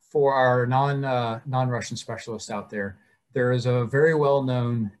for our non-Russian specialists out there, there is a very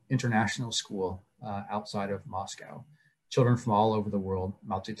well-known international school outside of Moscow. Children from all over the world.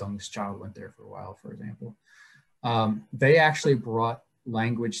 Mao Zedong's child went there for a while, for example. They actually brought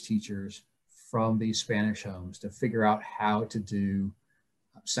language teachers from these Spanish homes to figure out how to do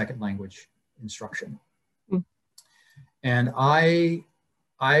second language instruction. And I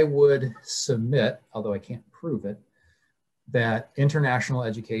would submit, although I can't prove it, that international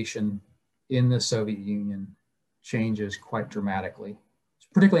education in the Soviet Union changes quite dramatically,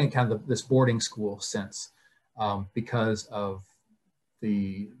 particularly in kind of this boarding school sense, because of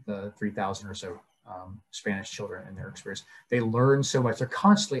the 3,000 or so Spanish children and their experience. They learn so much. They're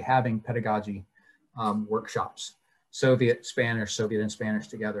constantly having pedagogy workshops, Soviet and Spanish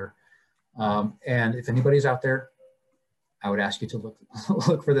together. And if anybody's out there, I would ask you to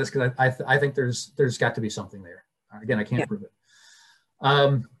look for this, because I think there's got to be something there. Again, I can't prove it.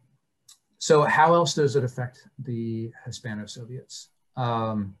 So how else does it affect the Hispano-Soviets?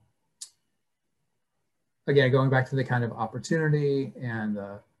 Again, going back to the kind of opportunity and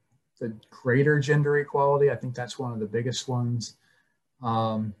the greater gender equality, I think that's one of the biggest ones.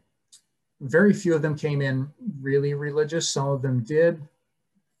 Very few of them came in really religious. Some of them did.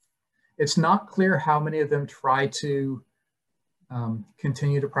 It's not clear how many of them try to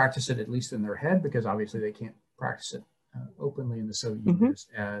continue to practice it, at least in their head, because obviously they can't practice it openly in the Soviet Union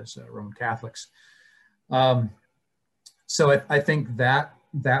as Roman Catholics. So I think that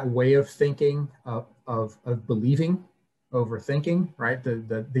way of thinking, of believing over thinking, right?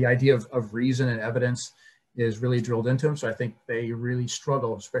 The idea of reason and evidence is really drilled into them. So I think they really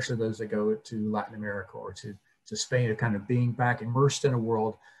struggle, especially those that go to Latin America or to Spain, of kind of being back immersed in a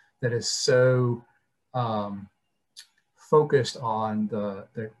world that is so focused on the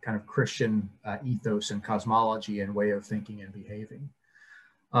kind of Christian ethos and cosmology and way of thinking and behaving.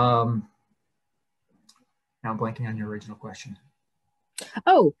 Now I'm blanking on your original question.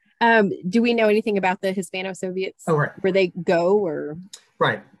 Oh, do we know anything about the Hispano-Soviets? Oh, right. Where they go, or?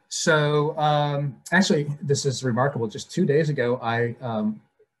 Right. So actually, this is remarkable. Just 2 days ago, I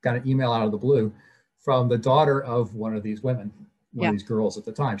got an email out of the blue from the daughter of one of these women, one of these girls at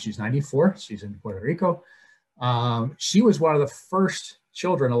the time. She's 94. She's in Puerto Rico. She was one of the first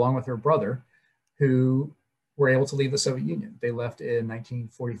children, along with her brother, who were able to leave the Soviet Union. They left in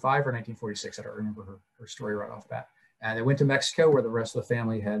 1945 or 1946. I don't remember her story right off the bat. And they went to Mexico, where the rest of the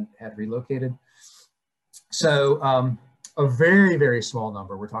family had relocated. So a very, very small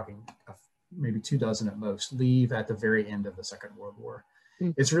number, we're talking maybe 24 at most, leave at the very end of the Second World War.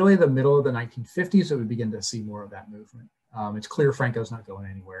 It's really the middle of the 1950s that we begin to see more of that movement. It's clear Franco's not going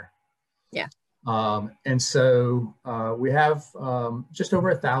anywhere. Yeah. And so we have just over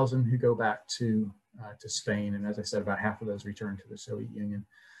 1,000 who go back to Spain. And as I said, about half of those return to the Soviet Union.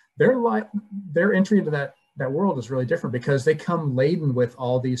 Their entry into that world is really different, because they come laden with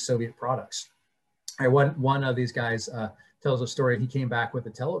all these Soviet products. One of these guys tells a story. He came back with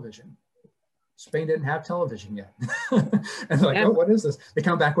a television. Spain didn't have television yet. And they're like, oh, what is this? They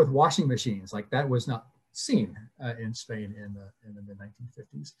come back with washing machines. Like, that was not seen in Spain in the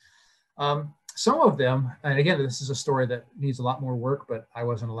mid-1950s. Some of them, and again, this is a story that needs a lot more work, but I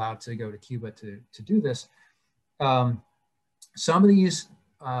wasn't allowed to go to Cuba to do this. Some of these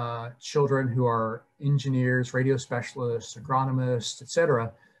children who are engineers, radio specialists, agronomists,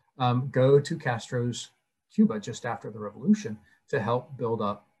 etc., go to Castro's Cuba just after the revolution to help build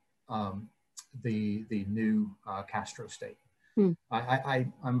up the new Castro state.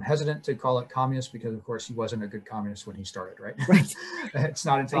 I'm hesitant to call it communist, because of course he wasn't a good communist when he started, right? Right. It's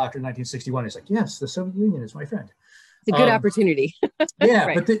not until after 1961 he's like, yes, the Soviet Union is my friend. It's a good opportunity. Yeah,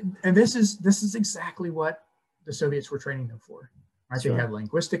 right. But this is exactly what the Soviets were training them for. Right? Sure. They have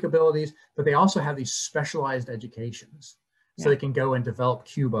linguistic abilities, but they also have these specialized educations. So they can go and develop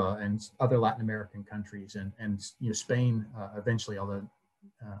Cuba and other Latin American countries, and Spain eventually, although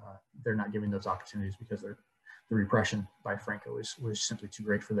they're not giving those opportunities because the repression by Franco was simply too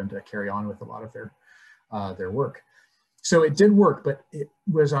great for them to carry on with a lot of their work. So it did work, but it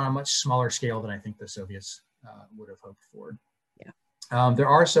was on a much smaller scale than I think the Soviets would have hoped for. Yeah. There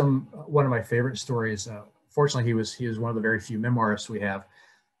are one of my favorite stories. Fortunately, he was one of the very few memoirists we have.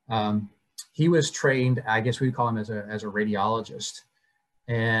 He was trained, I guess we'd call him as a radiologist,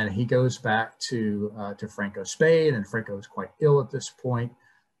 and he goes back to Franco, Spain, and Franco is quite ill at this point.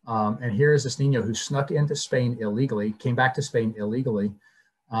 And here's this Nino who snuck into Spain illegally, came back to Spain illegally,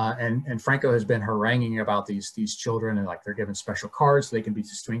 and Franco has been haranguing about these children, and like they're given special cards so they can be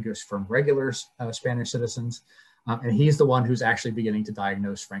distinguished from regular Spanish citizens. And he's the one who's actually beginning to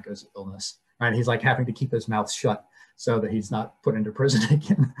diagnose Franco's illness. Right? He's like having to keep his mouth shut so that he's not put into prison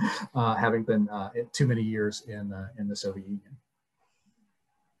again, having been too many years in the Soviet Union.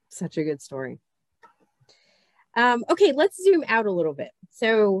 Such a good story. Okay, let's zoom out a little bit.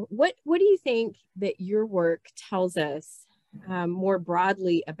 So what do you think that your work tells us more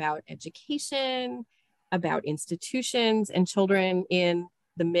broadly about education, about institutions and children in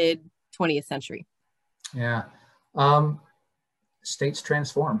the mid 20th century? Yeah. States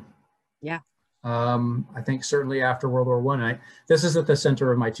transform. Yeah. I think certainly after World War I, this is at the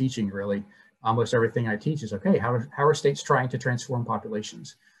center of my teaching, really. Almost everything I teach is, okay, how are states trying to transform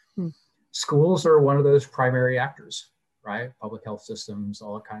populations? Schools are one of those primary actors, right? Public health systems,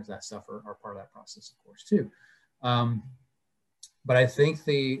 all kinds of that stuff are part of that process, of course, too. But I think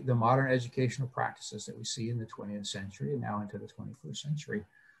the modern educational practices that we see in the 20th century and now into the 21st century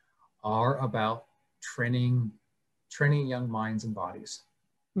are about training young minds and bodies.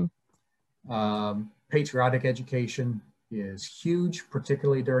 Patriotic education is huge,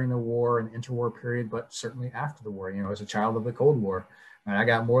 particularly during the war and interwar period, but certainly after the war. You know, as a child of the Cold War, and I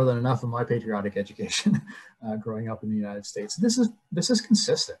got more than enough of my patriotic education growing up in the United States. This is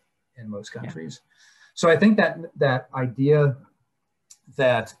consistent in most countries. Yeah. So I think that idea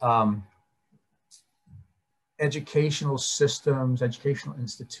that educational systems, educational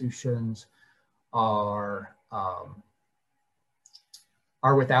institutions are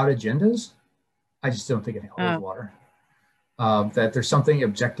without agendas, I just don't think it holds water. That there's something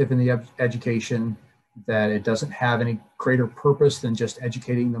objective in the education, that it doesn't have any greater purpose than just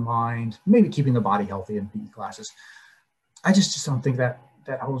educating the mind, maybe keeping the body healthy in PE classes. I just don't think that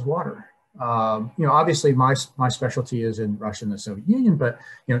holds water. You know, obviously my specialty is in Russia and the Soviet Union, but,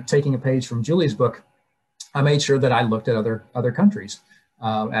 you know, taking a page from Julie's book, I made sure that I looked at other countries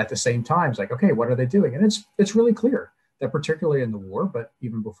at the same time. It's like, okay, what are they doing? And it's really clear that particularly in the war, but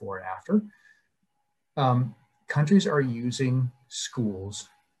even before and after, countries are using schools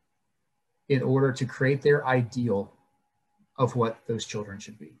in order to create their ideal of what those children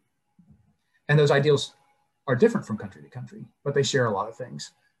should be. And those ideals are different from country to country, but they share a lot of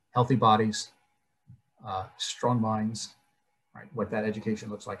things. Healthy bodies, strong minds, right? What that education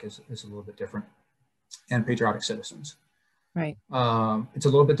looks like is a little bit different. And patriotic citizens. Right. It's a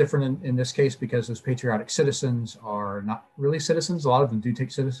little bit different in this case because those patriotic citizens are not really citizens. A lot of them do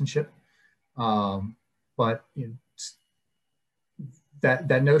take citizenship. But you know,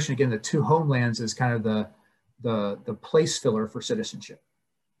 that notion, again, the two homelands is kind of the place filler for citizenship,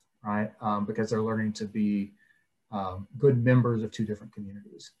 right? Because they're learning to be good members of two different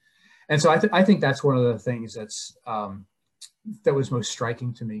communities. And so I think that's one of the things that was most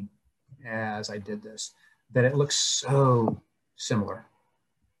striking to me as I did this, that it looks so similar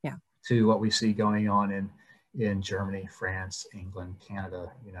to what we see going on in Germany, France, England,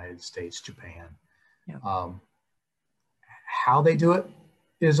 Canada, United States, Japan. Yeah. How they do it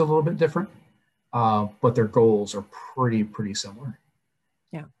is a little bit different, but their goals are pretty similar.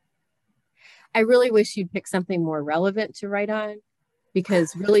 Yeah. I really wish you'd pick something more relevant to write on,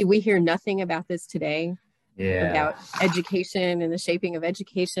 because really we hear nothing about this today. Yeah. About education and the shaping of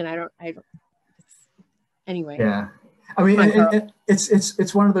education. I don't anyway. Yeah. I mean,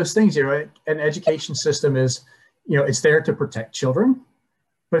 it's one of those things, you know, an education system is, you know, it's there to protect children,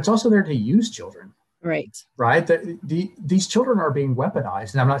 but it's also there to use children. Right. Right. These children are being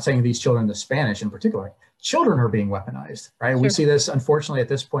weaponized. And I'm not saying these children, the Spanish in particular, children are being weaponized, right? Sure. We see this, unfortunately, at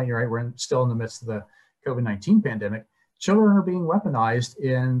this point, you're right, we're still in the midst of the COVID-19 pandemic. Children are being weaponized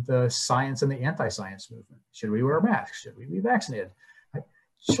in the science and the anti-science movement. Should we wear masks? Should we be vaccinated? Right?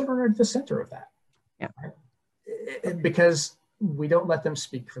 Children are at the center of that. Yeah. Right? Because we don't let them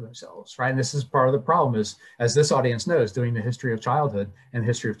speak for themselves, right? And this is part of the problem is, as this audience knows, doing the history of childhood and the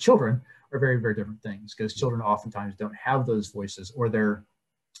history of children are very, very different things, because children oftentimes don't have those voices, or their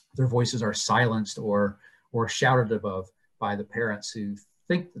voices are silenced or shouted above by the parents who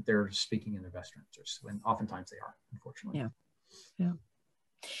think that they're speaking in their best interests, when oftentimes they are, unfortunately. Yeah.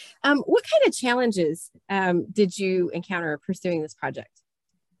 What kind of challenges did you encounter pursuing this project?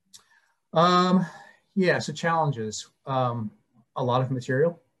 So challenges, a lot of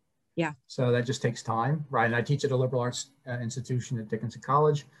material. Yeah. So that just takes time, right? And I teach at a liberal arts institution at Dickinson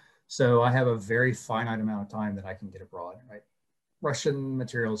College. So I have a very finite amount of time that I can get abroad, right? Russian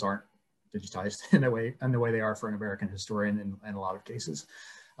materials aren't digitized in the way they are for an American historian in a lot of cases.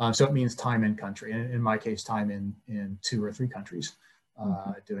 So it means time in country, and in my case, time in 2 or 3 countries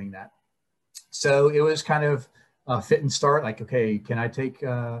doing that. So it was kind of a fit and start, like, okay, can I take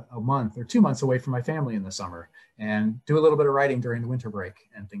a month or 2 months away from my family in the summer and do a little bit of writing during the winter break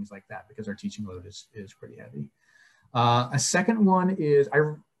and things like that, because our teaching load is pretty heavy. A second one is,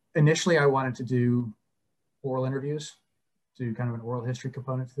 initially I wanted to do oral interviews, do kind of an oral history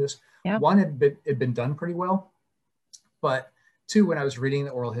component to this. Yeah. One, had been done pretty well, but 2, when I was reading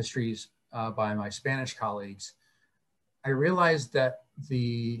the oral histories by my Spanish colleagues, I realized that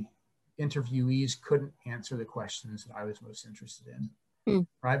the interviewees couldn't answer the questions that I was most interested in,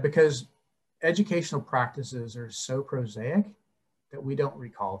 right? Because educational practices are so prosaic that we don't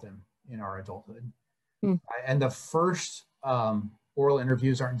recall them in our adulthood. Right? And the first oral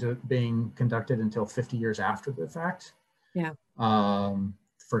interviews aren't being conducted until 50 years after the fact. Yeah.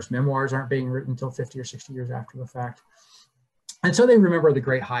 First memoirs aren't being written until 50 or 60 years after the fact. And so they remember the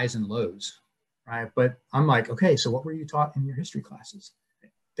great highs and lows, right? But I'm like, okay, so what were you taught in your history classes?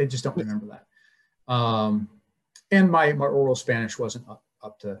 They just don't remember that. And my oral Spanish wasn't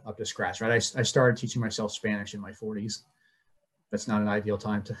up to scratch, right? I started teaching myself Spanish in my 40s. That's not an ideal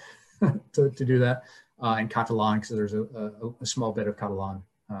time to do that, and Catalan, because there's a small bit of Catalan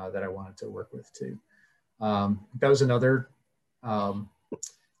that I wanted to work with too. That was another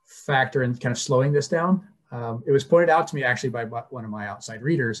factor in kind of slowing this down. It was pointed out to me actually by one of my outside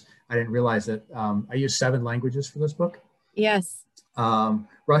readers. I didn't realize that I used 7 languages for this book. Yes.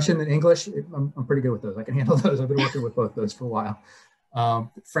 Russian and English, I'm pretty good with those. I can handle those. I've been working with both those for a while.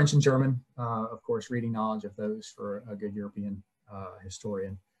 French and German, of course, reading knowledge of those for a good European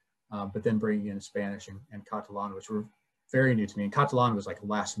historian. But then bringing in Spanish and Catalan, which were very new to me. And Catalan was like a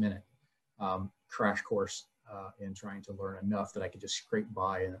last minute crash course in trying to learn enough that I could just scrape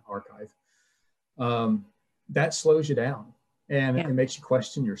by in an archive. That slows you down, and it makes you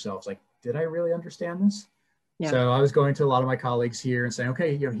question yourself. Like, did I really understand this? Yeah. So I was going to a lot of my colleagues here and saying,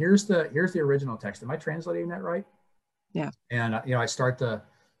 okay, here's the original text. Am I translating that right? Yeah. And I start the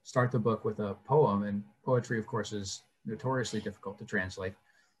book with a poem, and poetry, of course, is notoriously difficult to translate.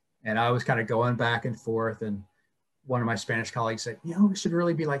 And I was kind of going back and forth, and one of my Spanish colleagues said, it should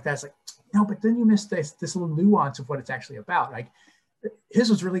really be like that. It's like, no, but then you miss this little nuance of what it's actually about. Like, his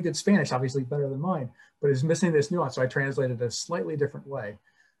was really good Spanish, obviously better than mine, but it's missing this nuance. So I translated it a slightly different way.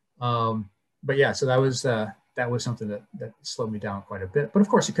 But yeah, so that was something that slowed me down quite a bit. But of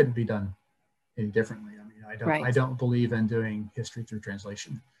course, it couldn't be done any differently. I mean, I don't believe in doing history through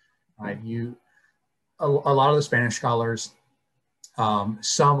translation. Right? A lot of the Spanish scholars,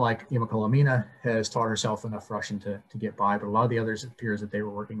 some like Ima Colomina has taught herself enough Russian to get by, but a lot of the others, it appears that they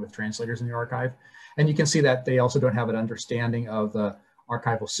were working with translators in the archive. And you can see that they also don't have an understanding of the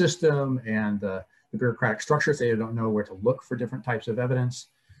archival system and the bureaucratic structures. They don't know where to look for different types of evidence,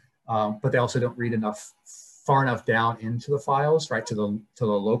 but they also don't read far enough down into the files, right, to the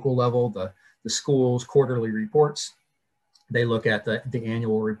local level, the schools' quarterly reports. They look at the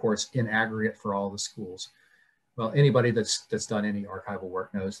annual reports in aggregate for all the schools. Well, anybody that's done any archival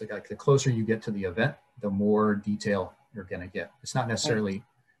work knows that, like, the closer you get to the event, the more detail you're going to get. It's not necessarily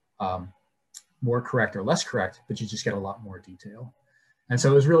more correct or less correct, but you just get a lot more detail. And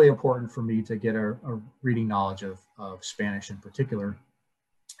so it was really important for me to get a reading knowledge of Spanish in particular,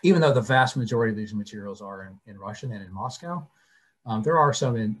 even though the vast majority of these materials are in Russian and in Moscow. There are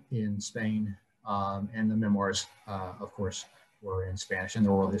some in Spain, and the memoirs, of course, were in Spanish, and the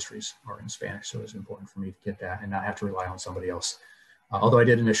oral histories are in Spanish. So it was important for me to get that and not have to rely on somebody else. Although I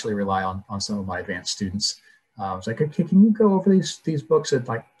did initially rely on some of my advanced students. I was like, can you go over these books and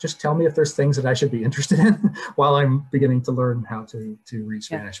like just tell me if there's things that I should be interested in while I'm beginning to learn how to read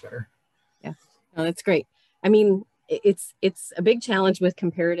Spanish better. Yeah, no, that's great. I mean, it's a big challenge with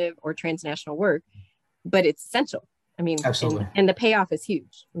comparative or transnational work, but it's essential. I mean, absolutely, and the payoff is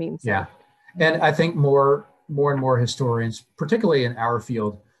huge. I mean, yeah, and I think more and more historians, particularly in our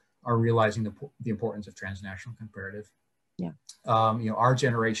field, are realizing the importance of transnational comparative. Yeah. Our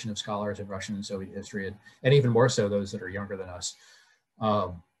generation of scholars in Russian and Soviet history, and even more so those that are younger than us,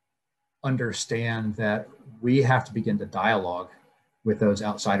 understand that we have to begin to dialogue with those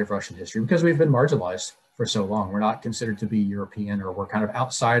outside of Russian history because we've been marginalized for so long. We're not considered to be European, or we're kind of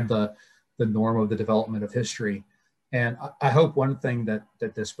outside the norm of the development of history. And I hope one thing that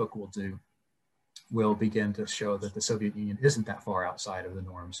this book will do will begin to show that the Soviet Union isn't that far outside of the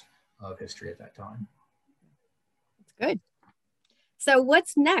norms of history at that time. That's good. So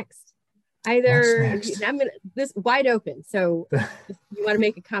what's next? This wide open. So you want to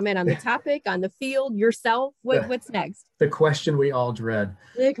make a comment on the topic, on the field, yourself? What's next? The question we all dread.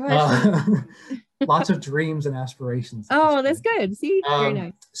 Lots of dreams and aspirations. Oh, that's good. See, very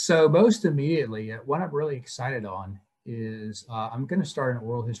nice. So most immediately, what I'm really excited on is I'm going to start an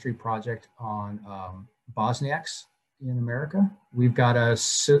oral history project on Bosniaks in America. We've got a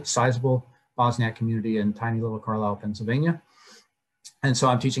sizable Bosniak community in tiny little Carlisle, Pennsylvania. And so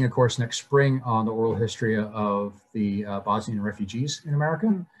I'm teaching a course next spring on the oral history of the Bosnian refugees in America.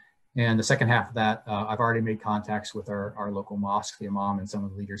 Mm-hmm. And the second half of that, I've already made contacts with our local mosque, the imam, and some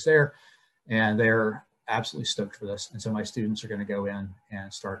of the leaders there. And they're absolutely stoked for this. And so my students are going to go in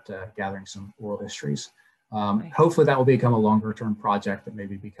and start gathering some oral histories. Nice. Hopefully that will become a longer term project that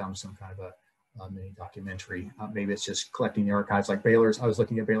maybe becomes some kind of a mini documentary. Maybe it's just collecting the archives like Baylor's. I was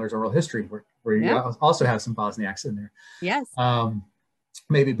looking at Baylor's oral history where you also have some Bosniaks in there. Yes.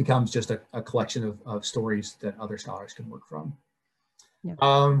 Maybe it becomes just a collection of stories that other scholars can work from. Yeah.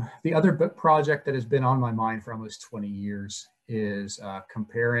 The other book project that has been on my mind for almost 20 years is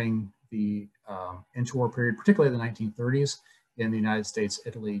comparing the interwar period, particularly the 1930s, in the United States,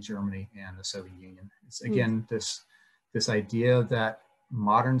 Italy, Germany, and the Soviet Union. It's again this idea that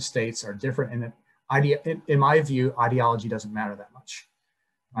modern states are different, and in my view, ideology doesn't matter that much.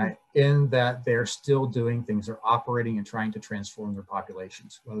 right? In that they're still doing things, they're operating and trying to transform their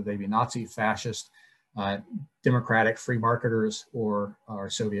populations, whether they be Nazi, fascist, democratic free marketers, or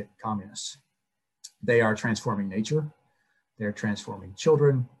Soviet communists. They are transforming nature, they're transforming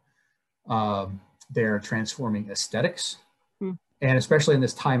children, they're transforming aesthetics. And especially in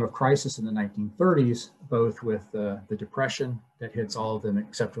this time of crisis in the 1930s, both with the Depression that hits all of them,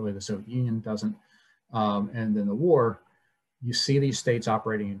 except really the Soviet Union doesn't, and then the war, you see these states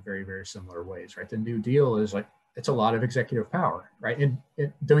operating in very, very similar ways, right? The New Deal is like, it's a lot of executive power, right? And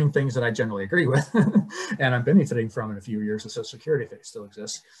doing things that I generally agree with, and I'm benefiting from in a few years of Social Security if it still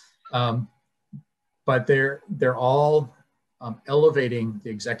exists. But they're all elevating the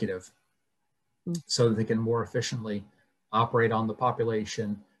executive so that they can more efficiently operate on the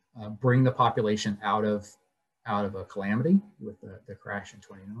population, bring the population out of a calamity with the crash in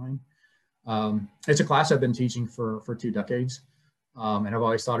 29. It's a class I've been teaching for 2 decades, and I've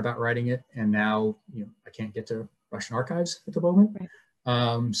always thought about writing it. And now, I can't get to Russian archives at the moment,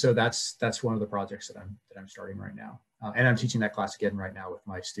 right. So that's one of the projects that I'm starting right now, and I'm teaching that class again right now with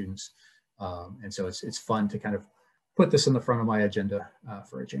my students. And so it's fun to kind of put this in the front of my agenda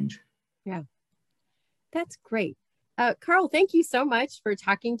for a change. Yeah, that's great. Carl, thank you so much for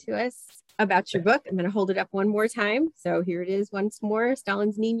talking to us about your book. I'm going to hold it up one more time. So here it is once more,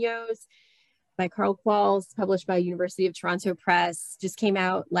 Stalin's Niños by Carl Qualls, published by University of Toronto Press, just came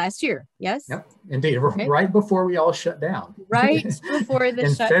out last year. Yes? Yep, indeed. Okay. Right before we all shut down. Right before the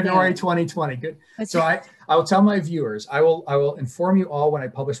shutdown. In February 2020. Good. So I will tell my viewers, I will inform you all when I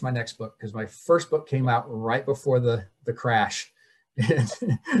publish my next book, because my first book came out right before the crash.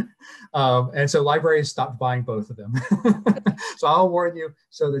 And so libraries stopped buying both of them. So I'll warn you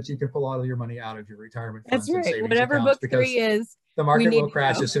so that you can pull all of your money out of your retirement funds. That's right. Whatever book 3 is, the market will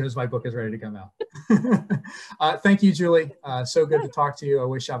crash as soon as my book is ready to come out. Thank you, Julie. So good to talk to you. I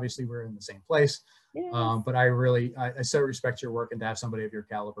wish obviously we're in the same place, yes. But I so respect your work, and to have somebody of your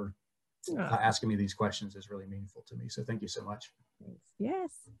caliber asking me these questions is really meaningful to me. So thank you so much.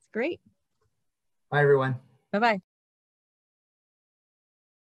 Yes, it's great. Bye, everyone. Bye-bye.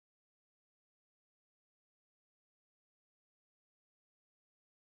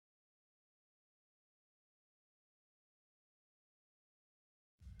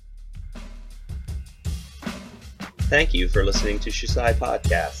 Thank you for listening to Shusai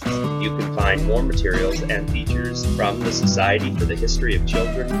Podcasts. You can find more materials and features from the Society for the History of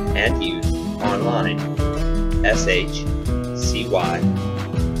Children and Youth online, shcy.org.